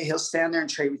pay. He'll stand there and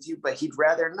trade with you, but he'd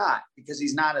rather not, because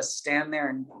he's not a stand there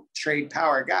and trade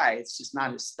power guy. It's just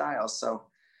not his style. So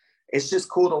it's just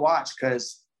cool to watch,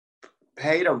 because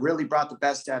Pereira really brought the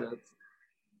best out of,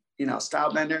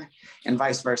 Stylebender, and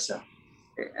vice versa.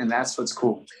 And that's what's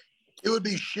cool. It would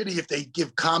be shitty if they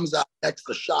give Khamzat an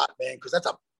extra shot, man, because that's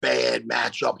a bad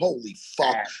matchup. Holy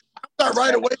fuck. Not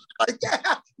right away. Like,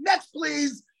 yeah, next,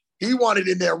 please. He wanted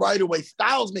in there right away.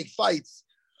 Styles make fights.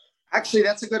 Actually,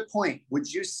 that's a good point. Would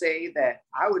you say that?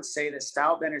 I would say that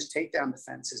Stylebender's takedown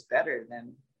defense is better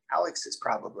than Alex's,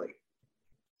 probably.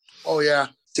 Oh, yeah.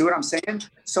 See what I'm saying?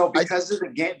 So because of the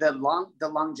game, the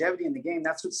longevity in the game,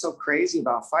 that's what's so crazy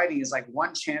about fighting, is like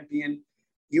one champion,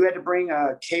 you had to bring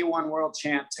a K1 world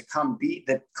champ to come beat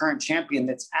the current champion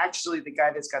that's actually the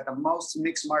guy that's got the most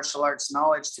mixed martial arts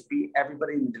knowledge to beat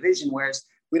everybody in the division, whereas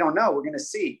we don't know. We're going to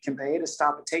see. Can Pereira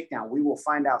stop a takedown? We will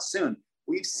find out soon.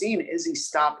 We've seen Izzy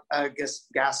stop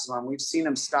Gastelum. We've seen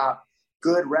him stop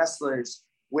good wrestlers.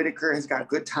 Whitaker has got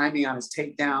good timing on his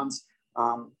takedowns.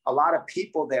 A lot of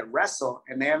people that wrestle,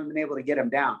 and they haven't been able to get him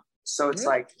down. So it's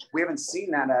like, we haven't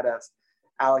seen that out of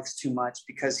Alex too much,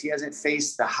 because he hasn't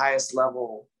faced the highest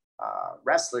level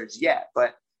wrestlers yet.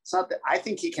 But it's not that, I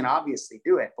think he can obviously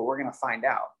do it, but we're going to find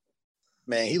out.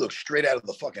 Man, he looks straight out of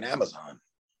the fucking Amazon.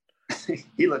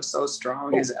 He looks so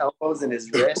strong. His elbows and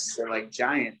his wrists are like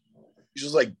giant. He's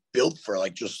just like built for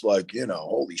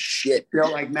holy shit.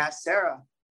 Built like Matt Serra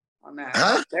on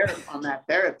that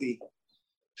therapy.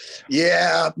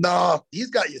 Yeah, no, he's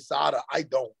got USADA. I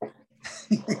don't.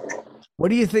 What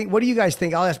do you think? What do you guys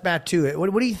think? I'll ask Matt too.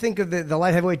 What do you think of the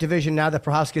light heavyweight division now that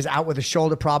Prochazka is out with a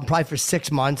shoulder problem, probably for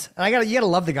 6 months? And you gotta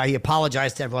love the guy. He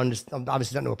apologized to everyone. Just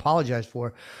obviously nothing to apologize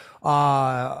for.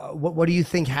 What do you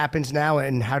think happens now,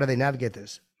 and how do they navigate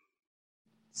this?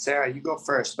 Sarah, you go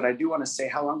first, but I do want to say,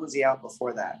 how long was he out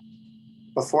before that?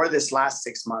 Before this last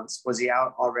 6 months, was he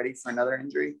out already for another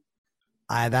injury?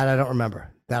 I don't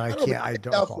remember. I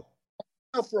don't recall.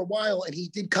 Out for a while, and he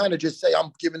did kind of just say,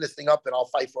 I'm giving this thing up and I'll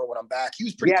fight for it when I'm back. He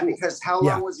was pretty cool. Because how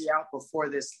long was he out before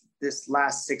this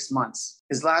last 6 months?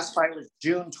 His last fight was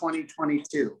June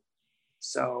 2022.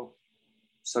 So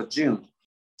June.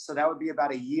 So that would be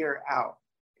about a year out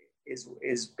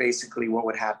is basically what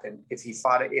would happen if he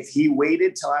fought it. If he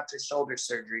waited till after shoulder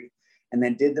surgery and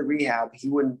then did the rehab, he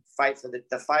wouldn't fight for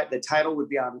the fight. The title would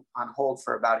be on hold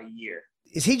for about a year.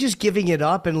 Is he just giving it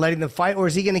up and letting them fight, or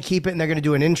is he going to keep it and they're going to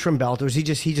do an interim belt, or is he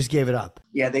just gave it up?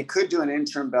 Yeah, they could do an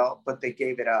interim belt, but they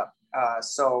gave it up.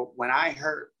 So when I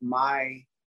hurt my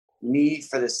knee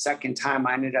for the second time,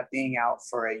 I ended up being out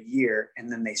for a year,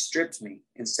 and then they stripped me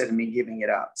instead of me giving it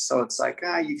up. So it's like,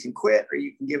 you can quit or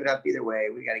you can give it up. Either way,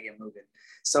 we got to get moving.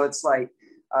 So it's like,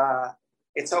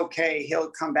 it's okay.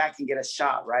 He'll come back and get a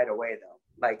shot right away, though.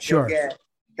 Like, sure,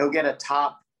 he'll get a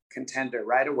top contender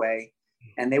right away,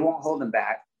 and they won't hold him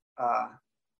back.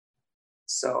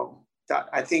 So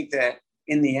I think that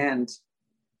in the end,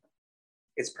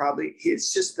 it's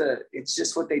just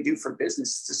what they do for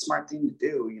business. It's a smart thing to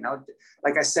do. You know,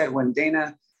 like I said, when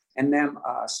Dana and them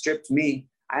stripped me,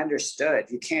 I understood.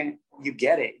 You get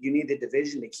it. You need the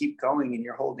division to keep going, and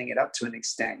you're holding it up to an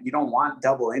extent. You don't want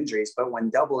double injuries, but when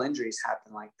double injuries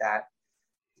happen like that,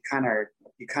 you kind of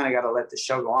got to let the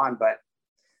show go on. But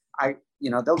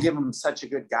they'll give him such a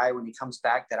good guy when he comes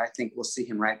back that I think we'll see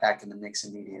him right back in the mix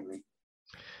immediately.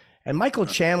 And Michael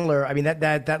Chandler, I mean,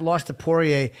 that loss to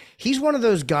Poirier, he's one of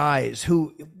those guys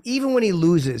who, even when he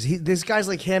loses, there's guys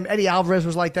like him, Eddie Alvarez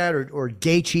was like that, or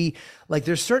Gaethje. Like,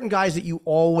 there's certain guys that you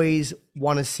always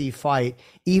want to see fight,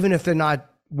 even if they're not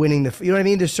winning you know what I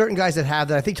mean? There's certain guys that have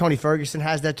that. I think Tony Ferguson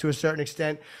has that to a certain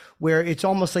extent, where it's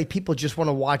almost like people just want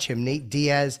to watch him. Nate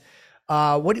Diaz.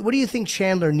 What do you think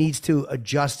Chandler needs to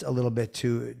adjust a little bit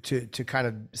to kind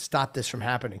of stop this from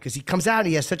happening? Because he comes out and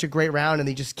he has such a great round, and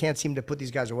he just can't seem to put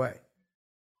these guys away.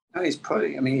 No,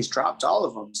 he's dropped all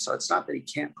of them. So it's not that he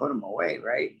can't put them away,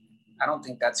 right? I don't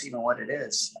think that's even what it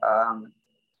is.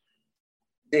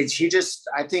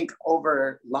 I think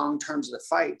over long terms of the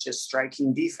fight, just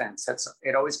striking defense.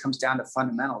 It always comes down to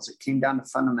fundamentals. It came down to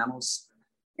fundamentals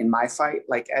in my fight.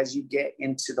 Like, as you get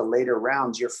into the later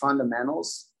rounds, your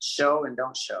fundamentals show and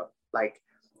don't show. Like,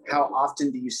 how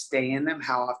often do you stay in them?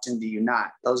 How often do you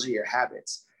not? Those are your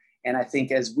habits. And I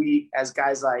think as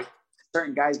guys, like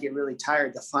certain guys get really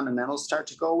tired, the fundamentals start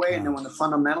to go away. And then when the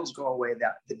fundamentals go away,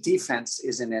 the defense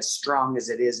isn't as strong as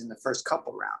it is in the first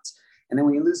couple rounds. And then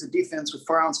when you lose the defense with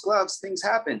 4-ounce gloves, things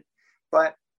happen.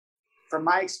 But from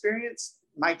my experience,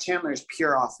 Mike Chandler is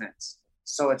pure offense.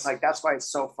 So it's like, that's why it's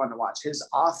so fun to watch. His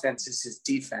offense is his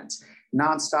defense,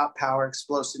 nonstop power,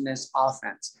 explosiveness,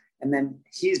 offense. And then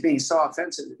he's being so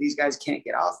offensive that these guys can't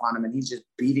get off on him, and he's just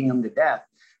beating them to death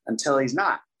until he's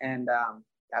not. And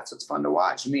that's what's fun to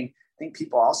watch. I mean, I think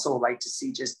people also like to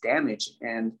see just damage,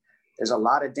 and there's a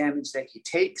lot of damage that he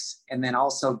takes and then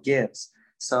also gives.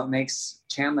 So it makes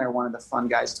Chandler one of the fun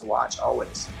guys to watch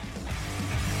always.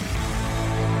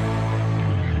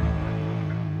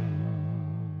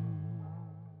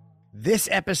 This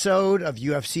episode of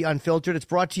UFC Unfiltered is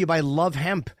brought to you by Love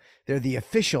Hemp. They're the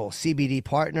official CBD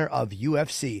partner of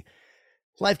UFC.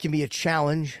 Life can be a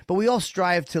challenge, but we all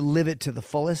strive to live it to the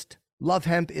fullest. Love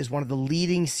Hemp is one of the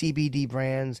leading CBD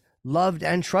brands, loved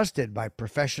and trusted by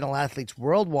professional athletes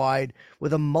worldwide,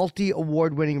 with a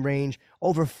multi-award-winning range,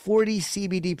 over 40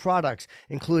 CBD products,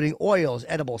 including oils,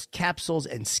 edibles, capsules,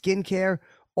 and skincare,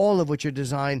 all of which are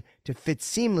designed to fit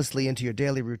seamlessly into your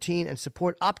daily routine and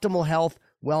support optimal health,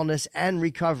 wellness, and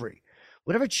recovery.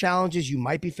 Whatever challenges you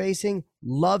might be facing,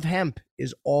 Love Hemp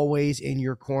is always in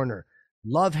your corner.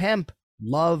 Love Hemp,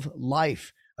 love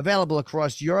life. Available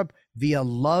across Europe via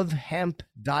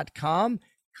lovehemp.com.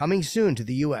 Coming soon to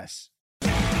the U.S.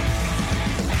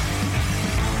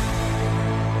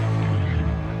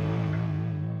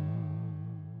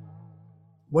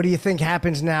 What do you think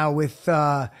happens now with,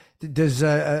 does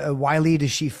Weili,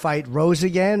 does she fight Rose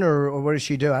again, or what does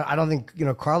she do? I don't think,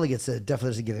 Carly definitely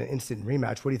doesn't get an instant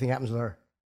rematch. What do you think happens with her?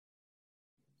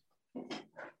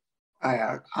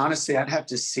 Honestly, I'd have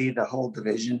to see the whole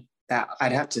division.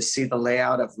 I'd have to see the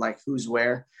layout of like who's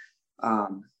where.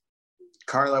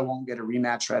 Carla won't get a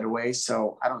rematch right away,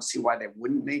 so I don't see why they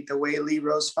wouldn't make the Weili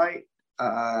Rose fight.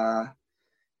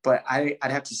 but I'd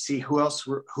have to see who else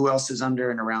is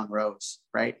under and around Rose,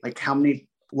 right? Like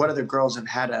what other girls have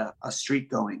had a streak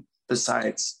going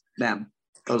besides them,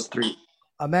 those three?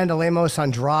 Amanda Lemos,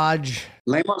 Andrade.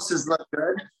 Lemos is look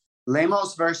good.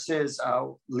 Lemos versus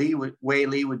Wei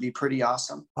Li would be pretty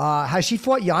awesome. Has she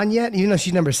fought Yan yet? You know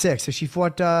she's number 6. Has she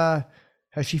fought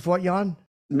Yan?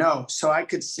 No. So I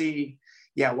could see,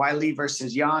 Wei Li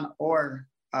versus Yan or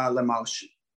Lemos,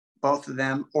 both of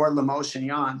them, or Lemos and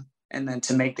Yan, and then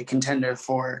to make the contender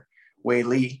for Wei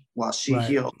Li while she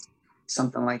healed,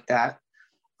 something like that.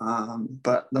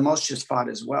 But Lemos just fought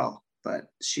as well, but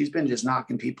she's been just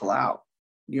knocking people out.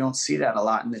 You don't see that a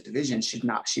lot in the division.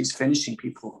 She's finishing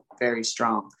people very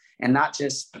strong, and not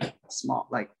just small,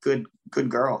 like good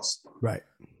girls. Right.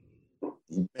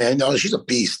 And no, she's a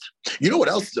beast. You know what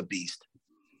else is a beast?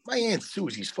 My Aunt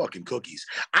Susie's fucking cookies.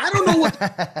 I don't know what,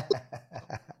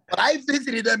 but I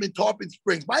visited them in Tarpon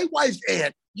Springs. My wife's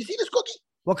aunt. You see this cookie?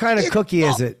 What kind of cookie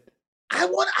is it? I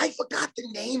forgot the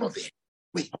name of it.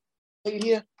 Wait,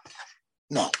 here?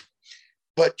 No.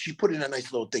 But she put in a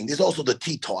nice little thing. There's also the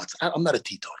tea tarts. I'm not a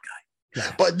tea tart guy.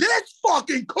 Yeah. But this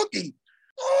fucking cookie,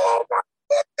 oh my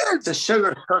goodness. It's a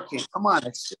sugar cookie. Come on,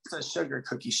 it's just a sugar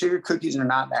cookie. Sugar cookies are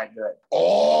not that good.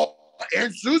 Oh,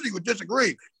 Aunt Susie would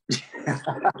disagree.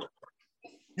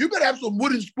 You better have some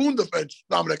wooden spoon defense,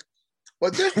 Dominic.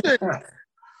 But this thing,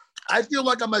 I feel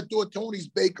like I'm at Tony's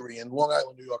Bakery in Long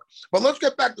Island, New York. But let's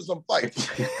get back to some fights.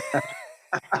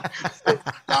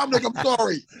 Dominic, I'm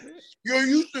sorry. You're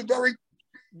used to very,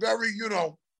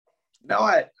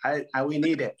 No, we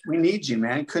need it. We need you,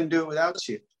 man. Couldn't do it without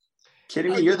you.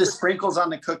 Kidding me? You're the sprinkles on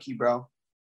the cookie, bro.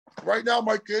 Right now,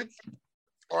 my kids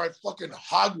are at fucking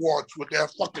Hogwarts with their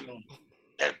fucking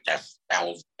their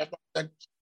spells.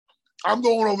 I'm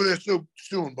going over there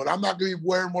soon, but I'm not going to be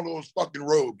wearing one of those fucking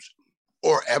robes.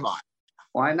 Or am I?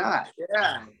 Why not?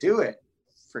 Yeah, do it.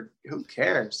 For who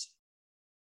cares?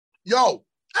 Yo,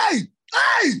 hey,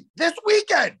 this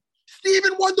weekend,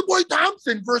 Stephen Wonderboy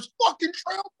Thompson versus fucking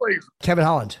Trailblazer. Kevin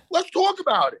Holland. Let's talk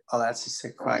about it. Oh, that's a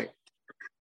sick fight.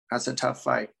 That's a tough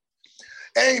fight.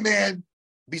 Hey, man,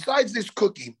 besides this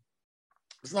cookie,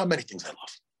 there's not many things I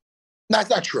love. That's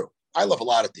not true. I love a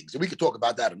lot of things, and we could talk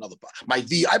about that another part. I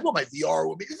brought my VR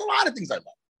with me. There's a lot of things I love.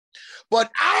 But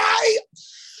I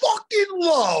fucking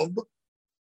love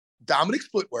Dominic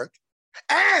Splitworth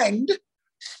and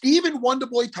Stephen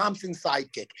Wonderboy Thompson's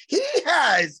sidekick. He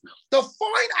has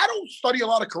I don't study a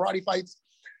lot of karate fights,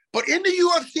 but in the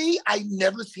UFC, I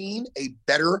never seen a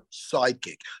better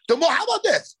sidekick. How about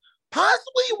this?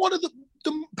 Possibly one of the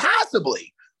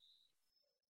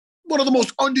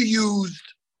most underused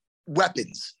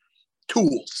weapons,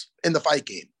 tools in the fight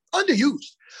game.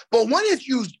 Underused. But when it's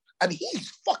used, I mean, he's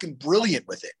fucking brilliant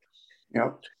with it.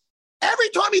 Yep. Every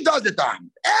time he does it, Dom.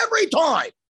 Every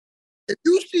time. If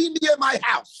you see me at my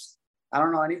house. I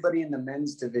don't know anybody in the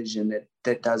men's division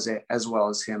that does it as well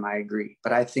as him. I agree.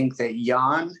 But I think that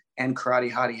Yan and Karate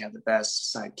Hottie have the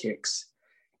best sidekicks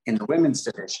in the women's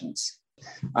divisions.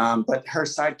 But her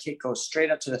sidekick goes straight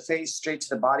up to the face, straight to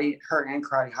the body. Her and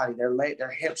Karate Hottie,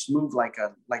 their hips move like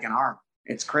an arm.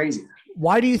 It's crazy.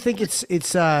 Why do you think it's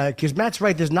because Matt's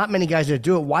right, there's not many guys that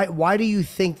do it. Why do you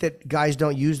think that guys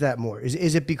don't use that more?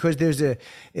 Is it because there's the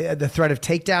threat of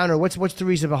takedown, or what's the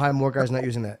reason behind more guys not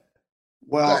using that?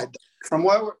 Well, from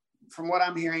what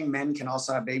I'm hearing, men can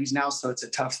also have babies now, so it's a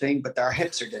tough thing, but our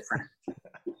hips are different.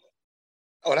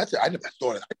 Oh, that's it. I never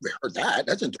heard that.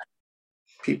 That's interesting.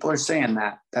 People are saying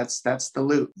that. That's the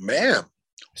loot. Man.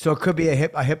 So it could be a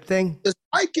hip thing? The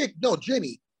sidekick, no,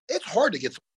 Jimmy, it's hard to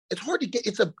get.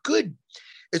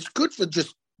 It's good for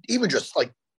just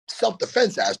like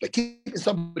self-defense aspect, keeping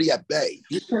somebody at bay.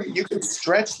 You can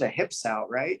stretch the hips out,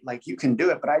 right? Like you can do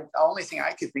it, but the only thing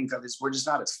I could think of is we're just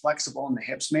not as flexible in the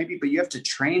hips maybe, but you have to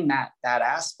train that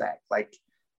aspect. Like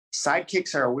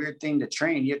sidekicks are a weird thing to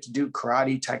train. You have to do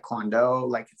karate, taekwondo.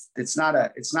 Like it's not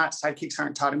sidekicks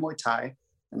aren't taught in Muay Thai.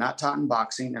 They're not taught in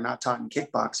boxing. They're not taught in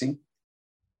kickboxing,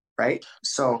 right?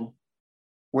 So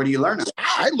where do you learn it?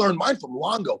 I learned mine from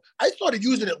Longo. I started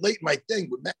using it late in my thing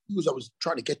with Matt Hughes. I was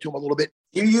trying to get to him a little bit.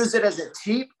 Do you use it as a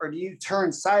teep, or do you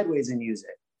turn sideways and use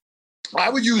it? I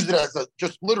would use it as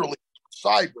just literally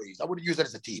sideways. I wouldn't use it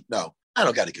as a teep. No, I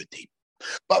don't got a good teep.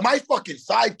 But my fucking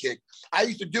sidekick, I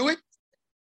used to do it.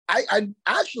 I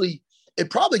actually, it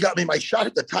probably got me my shot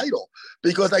at the title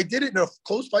because I did it in a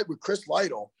close fight with Chris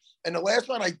Lytle. And the last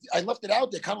one, I left it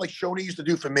out there, kind of like Shoney used to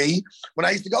do for me when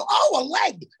I used to go, a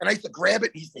leg. And I used to grab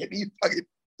it and he used to hit me. I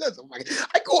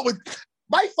go with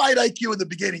my fight IQ in the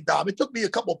beginning, Dom. It took me a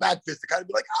couple back fists to kind of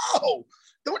be like,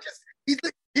 don't just,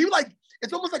 he like,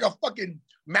 it's almost like a fucking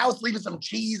mouse leaving some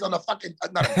cheese on the fucking,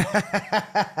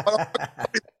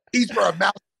 He's for a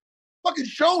mouth. Fucking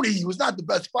Shoney, he was not the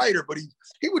best fighter, but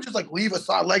he would just like leave a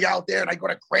side leg out there, and I go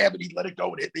to grab it, he'd let it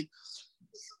go and hit me.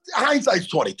 Hindsight's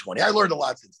 20/20. I learned a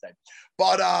lot since then.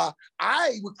 But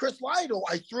with Chris Lytle,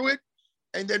 I threw it,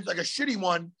 and then like a shitty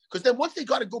one, because then once they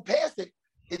got to go past it,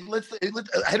 I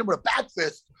hit him with a back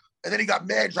fist, and then he got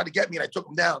mad, tried to get me, and I took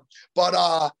him down. But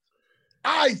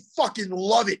I fucking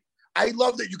love it. I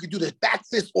love that you could do the back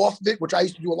fist off of it, which I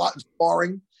used to do a lot in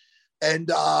sparring. And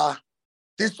I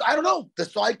don't know, the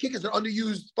sidekick is an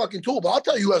underused fucking tool, but I'll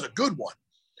tell you who has a good one.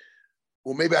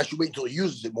 Well, maybe I should wait until he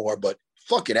uses it more, but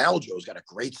fucking Aljo's got a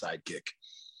great sidekick.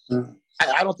 Mm.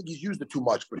 I don't think he's used it too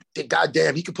much, but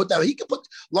goddamn, he could put that.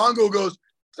 Longo goes,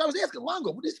 because I was asking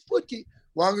Longo, what is foot kick?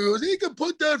 Longo goes, he can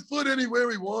put that foot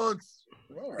anywhere he wants.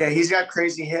 Right. Yeah, he's got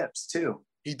crazy hips too.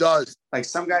 He does. Like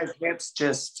some guys' hips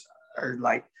just are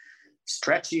like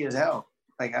stretchy as hell.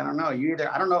 Like, I don't know.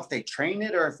 I don't know if they train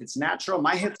it or if it's natural.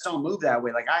 My hips don't move that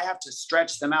way. Like, I have to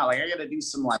stretch them out. Like, I got to do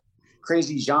some like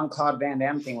crazy Jean-Claude Van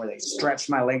Damme thing where they stretch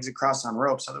my legs across on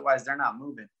ropes. Otherwise, they're not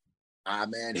moving.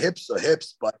 Man, hips are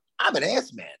hips, but I'm an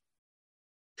ass man.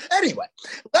 Anyway,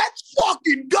 let's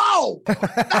fucking go.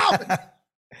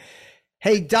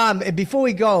 Hey, Dom, before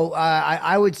we go,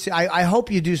 I would say, I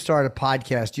hope you do start a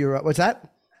podcast. What's that?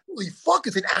 Holy fuck,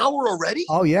 it's an hour already?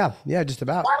 Oh, yeah. Yeah, just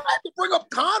about. Why do I have to bring up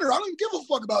Connor? I don't even give a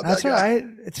fuck about That's that guy. That's all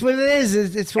right. It's what it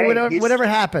is. It's whatever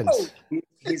happens.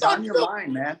 He's on your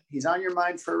mind, man. He's on your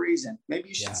mind for a reason. Maybe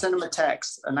you should send him a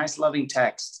text, a nice, loving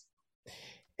text.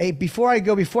 Hey, before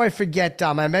I forget,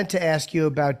 Dom, I meant to ask you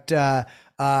about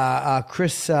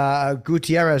Chris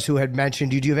Gutierrez, who had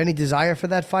mentioned you. Do you have any desire for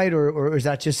that fight, or is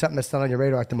that just something that's not on your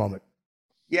radar at the moment?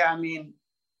 Yeah, I mean,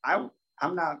 I'm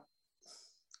not.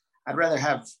 I'd rather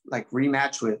have like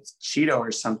rematch with Cheeto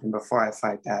or something before I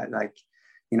fight that. Like,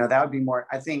 that would be more.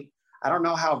 I don't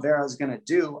know how Vera's going to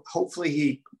do. Hopefully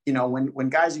he, when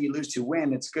guys that you lose to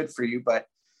win, it's good for you, but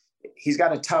he's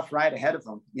got a tough ride ahead of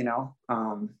him,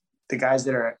 the guys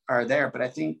that are there. But I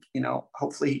think,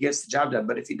 hopefully he gets the job done.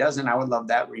 But if he doesn't, I would love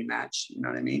that rematch. You know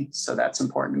what I mean? So that's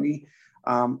important to me.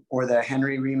 Or the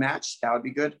Henry rematch, that would be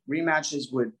good.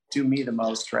 Rematches would do me the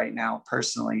most right now,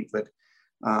 personally. But,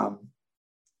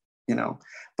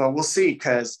 but we'll see,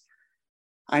 because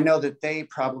I know that they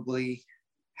probably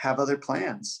have other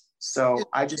plans. So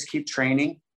I just keep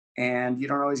training, and you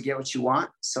don't always get what you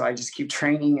want. So I just keep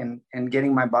training and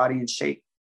getting my body in shape.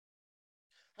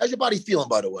 How's your body feeling,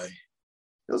 by the way?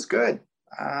 Feels good.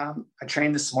 I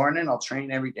trained this morning. I'll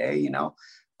train every day,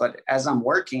 but as I'm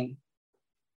working,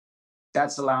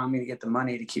 that's allowing me to get the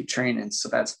money to keep training. So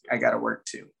I got to work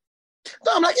too.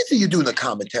 Dom, I can see you doing the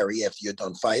commentary after you're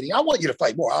done fighting. I want you to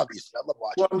fight more, obviously. I love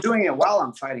watching. Well, I'm doing it while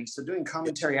I'm fighting. So doing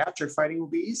commentary after fighting will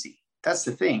be easy. That's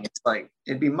the thing. It's like,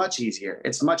 it'd be much easier.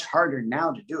 It's much harder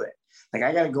now to do it. Like,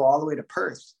 I got to go all the way to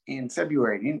Perth in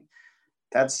February.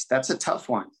 That's a tough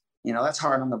one. That's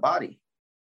hard on the body.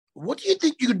 What do you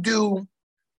think you could do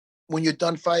when you're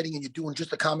done fighting and you're doing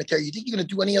just the commentary? You think you're going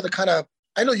to do any other kind of,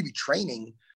 I know you'd be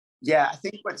training. Yeah,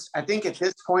 I think at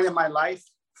this point in my life,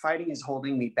 fighting is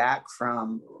holding me back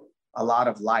from a lot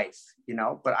of life,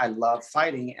 but I love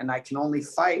fighting, and I can only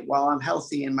fight while I'm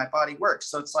healthy and my body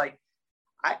works. So it's like,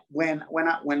 when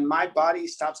my body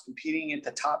stops competing at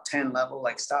the top 10 level,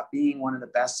 like stop being one of the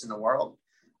best in the world,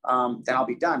 then I'll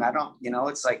be done. I don't,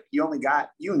 it's like you only got,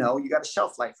 you got a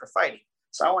shelf life for fighting.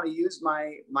 So I want to use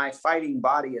my fighting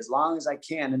body as long as I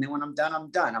can. And then when I'm done, I'm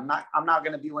done. I'm not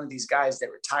going to be one of these guys that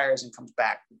retires and comes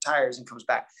back.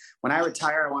 When I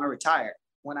retire, I want to retire.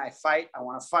 When I fight, I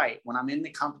want to fight. When I'm in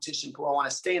the competition pool, I want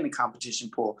to stay in the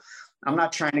competition pool. I'm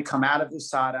not trying to come out of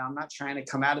USADA. I'm not trying to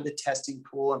come out of the testing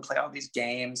pool and play all these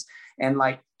games. And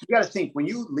like, you got to think, when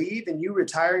you leave and you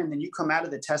retire and then you come out of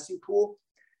the testing pool,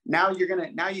 now you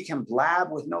can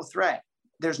blab with no threat.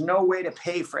 There's no way to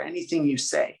pay for anything you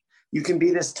say. You can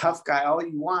be this tough guy all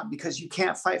you want, because you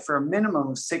can't fight for a minimum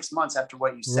of 6 months after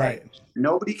what you say. Right.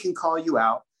 Nobody can call you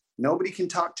out. Nobody can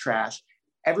talk trash.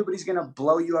 Everybody's going to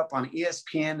blow you up on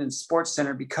ESPN and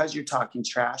SportsCenter because you're talking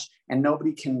trash, and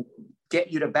nobody can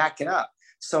get you to back it up.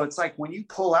 So it's like, when you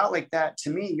pull out like that, to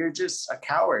me, you're just a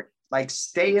coward. Like,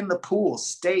 stay in the pool,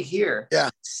 stay here,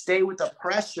 stay with the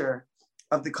pressure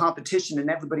of the competition and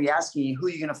everybody asking you, who are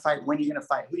you going to fight? When are you going to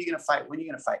fight? Who are you going to fight? When are you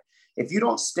going to fight? If you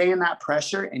don't stay in that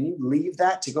pressure and you leave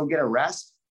that to go get a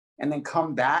rest and then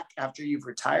come back after you've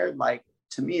retired, like,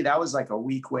 to me, that was like a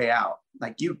weak way out.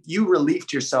 Like, you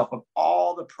relieved yourself of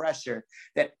all the pressure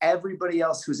that everybody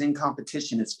else who's in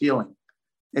competition is feeling.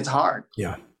 It's hard.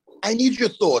 Yeah. I need your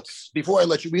thoughts before we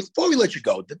let you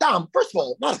go. Dom, first of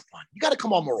all, a lot of fun. You got to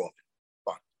come on more often.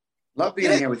 Fun. Love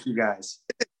being here with you guys.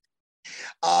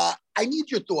 I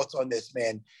need your thoughts on this,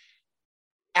 man.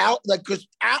 because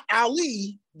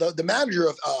Ali, the manager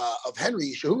of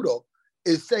Henry Cejudo,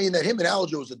 is saying that him and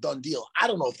Aljo is a done deal. I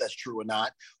don't know if that's true or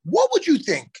not. What would you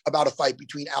think about a fight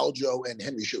between Aljo and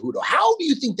Henry Cejudo? How do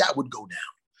you think that would go down?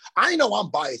 I know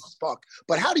I'm biased as fuck,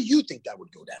 but how do you think that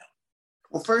would go down?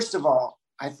 Well, first of all,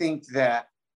 I think that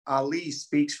Ali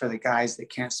speaks for the guys that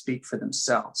can't speak for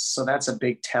themselves. So that's a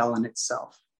big tell in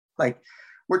itself. Like,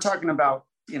 we're talking about,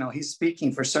 he's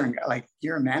speaking for certain, like,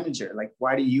 you're a manager. Like,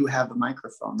 why do you have a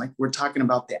microphone? Like, we're talking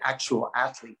about the actual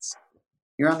athletes.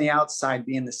 You're on the outside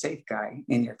being the safe guy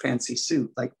in your fancy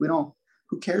suit. Like,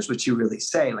 who cares what you really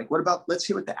say? Like, let's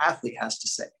hear what the athlete has to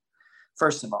say,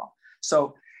 first of all.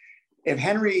 So if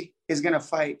Henry is going to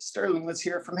fight Sterling, let's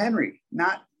hear it from Henry,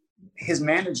 not his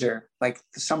manager, like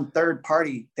some third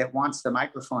party that wants the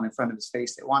microphone in front of his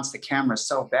face, that wants the camera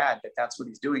so bad that that's what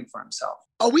he's doing for himself.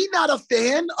 Are we not a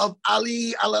fan of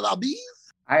Ali Al-Abiz?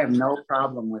 I have no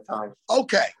problem with Ali.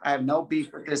 Okay. I have no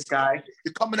beef with this guy.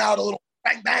 You're coming out a little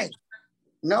bang, bang.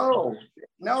 No,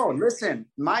 listen,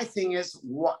 my thing is,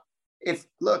 why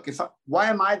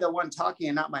am I the one talking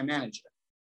and not my manager?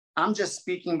 I'm just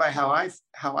speaking by how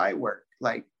I work.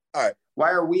 Like, all right, why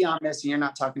are we on this and you're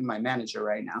not talking to my manager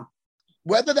right now?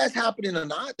 Whether that's happening or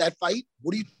not, that fight,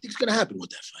 what do you think is going to happen with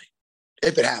that fight,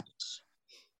 if it happens?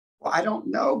 Well, I don't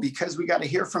know, because we got to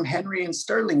hear from Henry and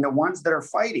Sterling, the ones that are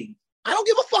fighting. I don't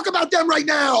give a fuck about them right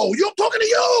now. You're talking to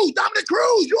you, Dominic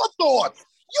Cruz. Your thoughts.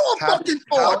 Fucking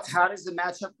thoughts. How does the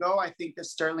matchup go? I think that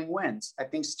Sterling wins. I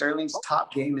think Sterling's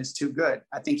top game is too good.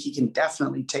 I think he can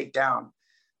definitely take down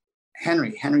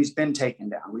Henry. Henry's been taken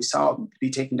down. We saw him be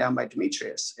taken down by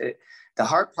Demetrius. The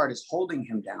hard part is holding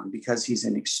him down, because he's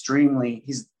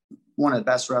one of the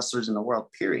best wrestlers in the world,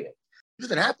 period. He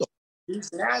doesn't have to.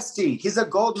 He's nasty. He's a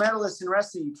gold medalist in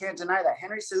wrestling. You can't deny that.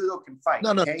 Henry Cejudo can fight.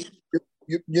 No. Okay?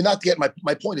 You're not getting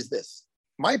my point is this.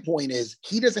 My point is,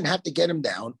 he doesn't have to get him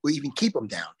down or even keep him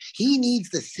down. He needs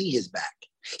to see his back.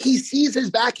 He sees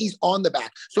his back, he's on the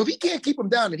back. So if he can't keep him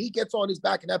down and he gets on his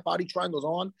back and that body triangle's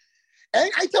on, and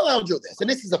I tell Aljo this, and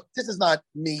this is not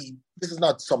me, this is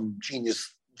not some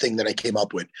genius thing that I came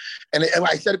up with. And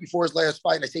I said it before his last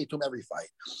fight, and I say it to him every fight.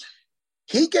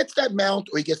 He gets that mount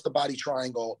or he gets the body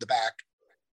triangle, the back,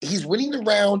 he's winning the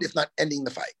round, if not ending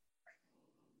the fight.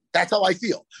 That's how I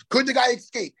feel. Could the guy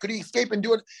escape? Could he escape and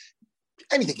do it?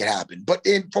 Anything can happen. But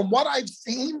from what I've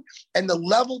seen and the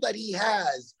level that he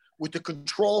has with the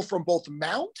control from both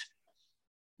mount,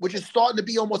 which is starting to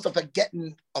be almost a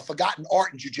forgotten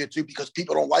art in jiu-jitsu, because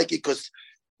people don't like it, because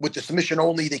with the submission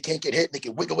only, they can't get hit. They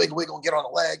can wiggle and get on a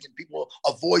leg, and people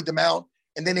avoid the mount,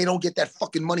 and then they don't get that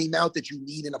fucking money mount that you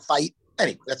need in a fight.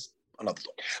 Anyway, that's another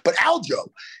thing. But Aljo,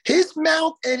 his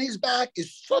mount and his back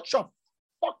is such a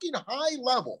fucking high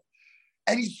level,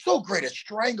 and he's so great at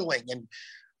strangling, and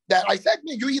that I said,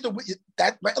 man, you either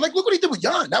that, like, look what he did with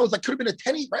Jan. That was like, could have been a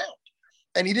 10-8 round,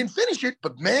 and he didn't finish it,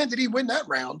 but man, did he win that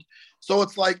round. So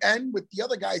it's like, and with the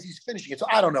other guys, he's finishing it. So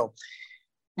I don't know.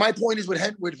 My point is with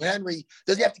Henry,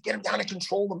 does he have to get him down and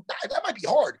control him? That might be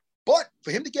hard, but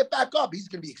for him to get back up, he's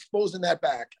going to be exposing that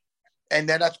back, and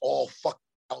then that's all fuck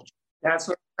Aljo. That's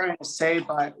what I'm trying to say.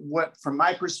 But from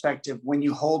my perspective, when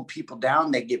you hold people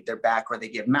down, they give their back or they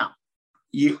give mount.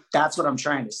 That's what I'm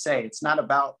trying to say. It's not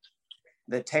about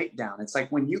the takedown. It's like,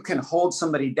 when you can hold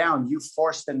somebody down, you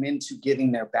force them into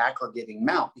giving their back or giving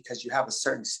mount, because you have a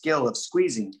certain skill of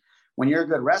squeezing. When you're a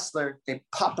good wrestler, they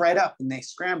pop right up and they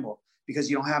scramble, because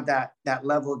you don't have that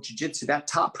level of jiu-jitsu, that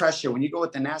top pressure. When you go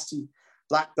with the nasty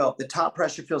black belt, the top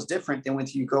pressure feels different than when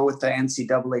you go with the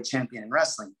NCAA champion in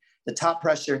wrestling. The top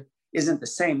pressure isn't the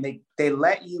same. They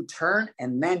let you turn,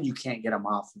 and then you can't get them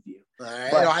off of you.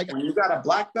 But when you got a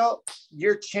black belt,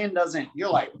 your chin doesn't, you're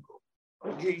like,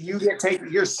 you get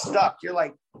taken, you're stuck. You're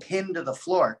like pinned to the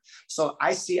floor. So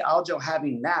I see Aljo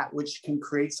having that, which can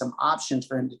create some options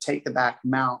for him to take the back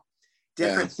mount,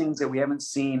 different things that we haven't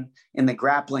seen in the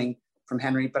grappling from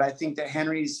Henry. But I think that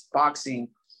Henry's boxing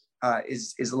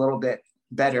is a little bit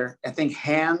better. I think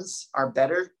hands are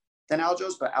better than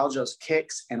Aljo's, but Aljo's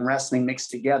kicks and wrestling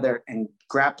mixed together, and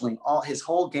grappling, all his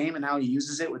whole game and how he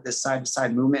uses it with this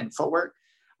side-to-side movement and footwork,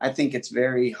 I think it's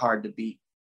very hard to beat.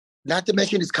 Not to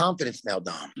mention his confidence now,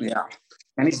 Dom. Yeah.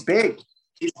 And he's big.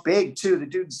 He's big too. The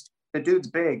dude's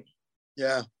big.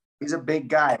 Yeah. He's a big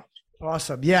guy.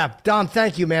 Awesome. Yeah. Dom,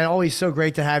 thank you, man. Always so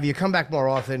great to have you. Come back more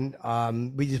often.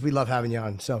 We love having you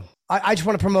on. So I just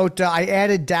want to promote, I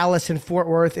added Dallas and Fort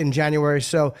Worth in January.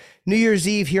 So New Year's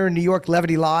Eve here in New York,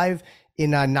 Levity Live in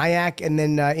Nyack. And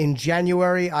then in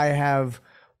January, I have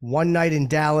one night in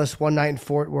Dallas, one night in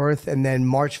Fort Worth, and then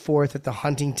March 4th at the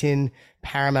Huntington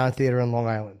Paramount Theater in Long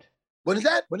Island. When is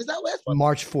that? When is that last one?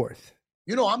 March 4th.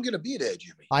 You know, I'm going to be there,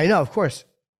 Jimmy. I know, of course.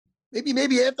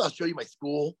 Maybe after I'll show you my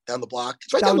school down the block.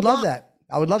 It's right I down would the love block. that.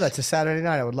 I would love that. It's a Saturday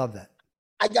night. I would love that.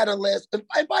 I got a last.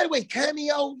 And by the way,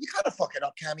 Cameo, you kind of fuck it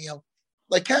up, Cameo.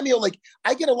 Like Cameo, like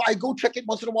I go check it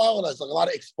once in a while, and there's like a lot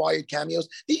of expired cameos.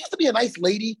 There used to be a nice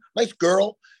lady, nice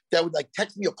girl that would like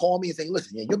text me or call me and say,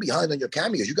 "Listen, yeah, you're behind on your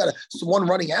cameos. You got one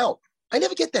running out." I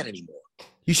never get that anymore.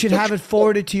 You should have it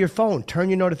forwarded to your phone. Turn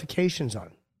your notifications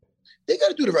on. They got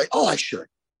to do the right. Oh, I should.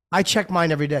 I check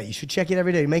mine every day. You should check it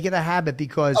every day. Make it a habit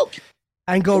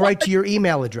and go right to your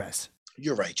email address.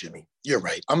 You're right, Jimmy. You're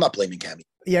right. I'm not blaming Cameo.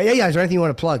 Yeah. Is there anything you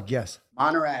want to plug? Yes.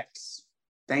 Monorex.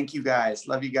 Thank you guys.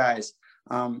 Love you guys.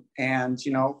 And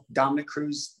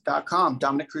DominicCruz.com,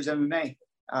 Dominic Cruz MMA.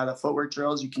 The footwork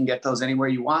drills, you can get those anywhere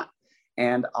you want.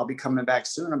 And I'll be coming back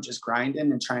soon. I'm just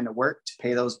grinding and trying to work to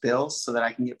pay those bills so that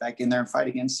I can get back in there and fight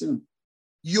again soon.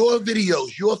 Your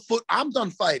videos, I'm done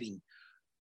fighting.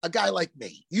 A guy like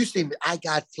me, you see me, I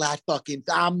got flat fucking,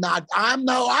 I'm no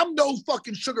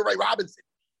fucking Sugar Ray Robinson.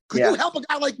 Could you help a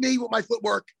guy like me with my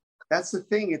footwork? That's the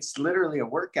thing. It's literally a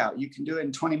workout. You can do it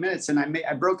in 20 minutes. And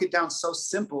I broke it down so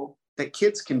simple that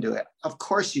kids can do it. Of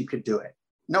course you could do it.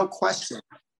 No question.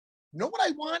 You know what I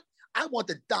want? I want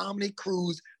the Dominic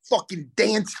Cruz fucking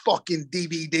dance fucking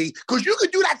DVD. Because you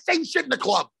could do that same shit in the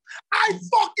club. I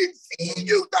fucking seen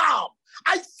you, Dom.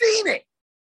 I seen it.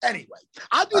 Anyway,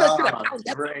 I'll do that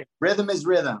shit. Right. Rhythm is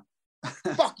rhythm.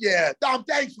 Fuck yeah. Dom,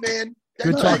 thanks, man.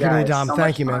 Good talking to you, Dom. So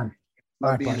Thank you, fun. man. All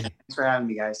right, buddy. Thanks for having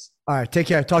me, guys. All right, take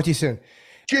care. Talk to you soon.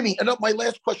 Jimmy, and my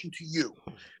last question to you.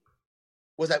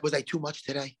 Was I too much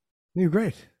today? You're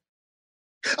great.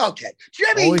 Okay.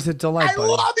 Jimmy, always a delight,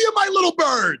 buddy. I love you, my little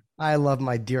bird. I love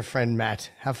my dear friend, Matt.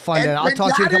 Have fun. And I'll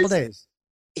talk to you in a couple days.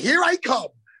 Here I come.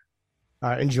 All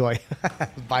right, enjoy.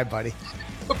 Bye, buddy.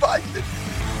 Bye-bye.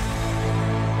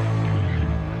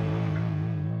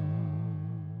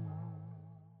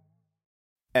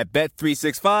 At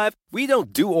Bet365, we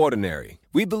don't do ordinary.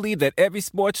 We believe that every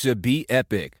sport should be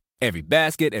epic. Every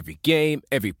basket, every game,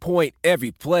 every point,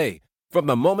 every play. From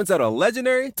the moments that are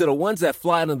legendary to the ones that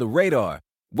fly under the radar.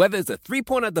 Whether it's a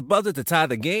three-pointer at the buzzer to tie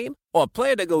the game or a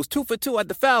player that goes 2 for 2 at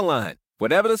the foul line.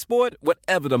 Whatever the sport,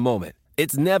 whatever the moment.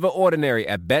 It's never ordinary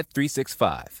at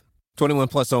Bet365. 21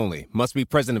 plus only. Must be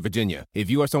present in Virginia. If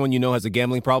you or someone you know has a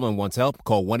gambling problem and wants help,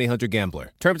 call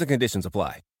 1-800-GAMBLER. Terms and conditions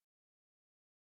apply.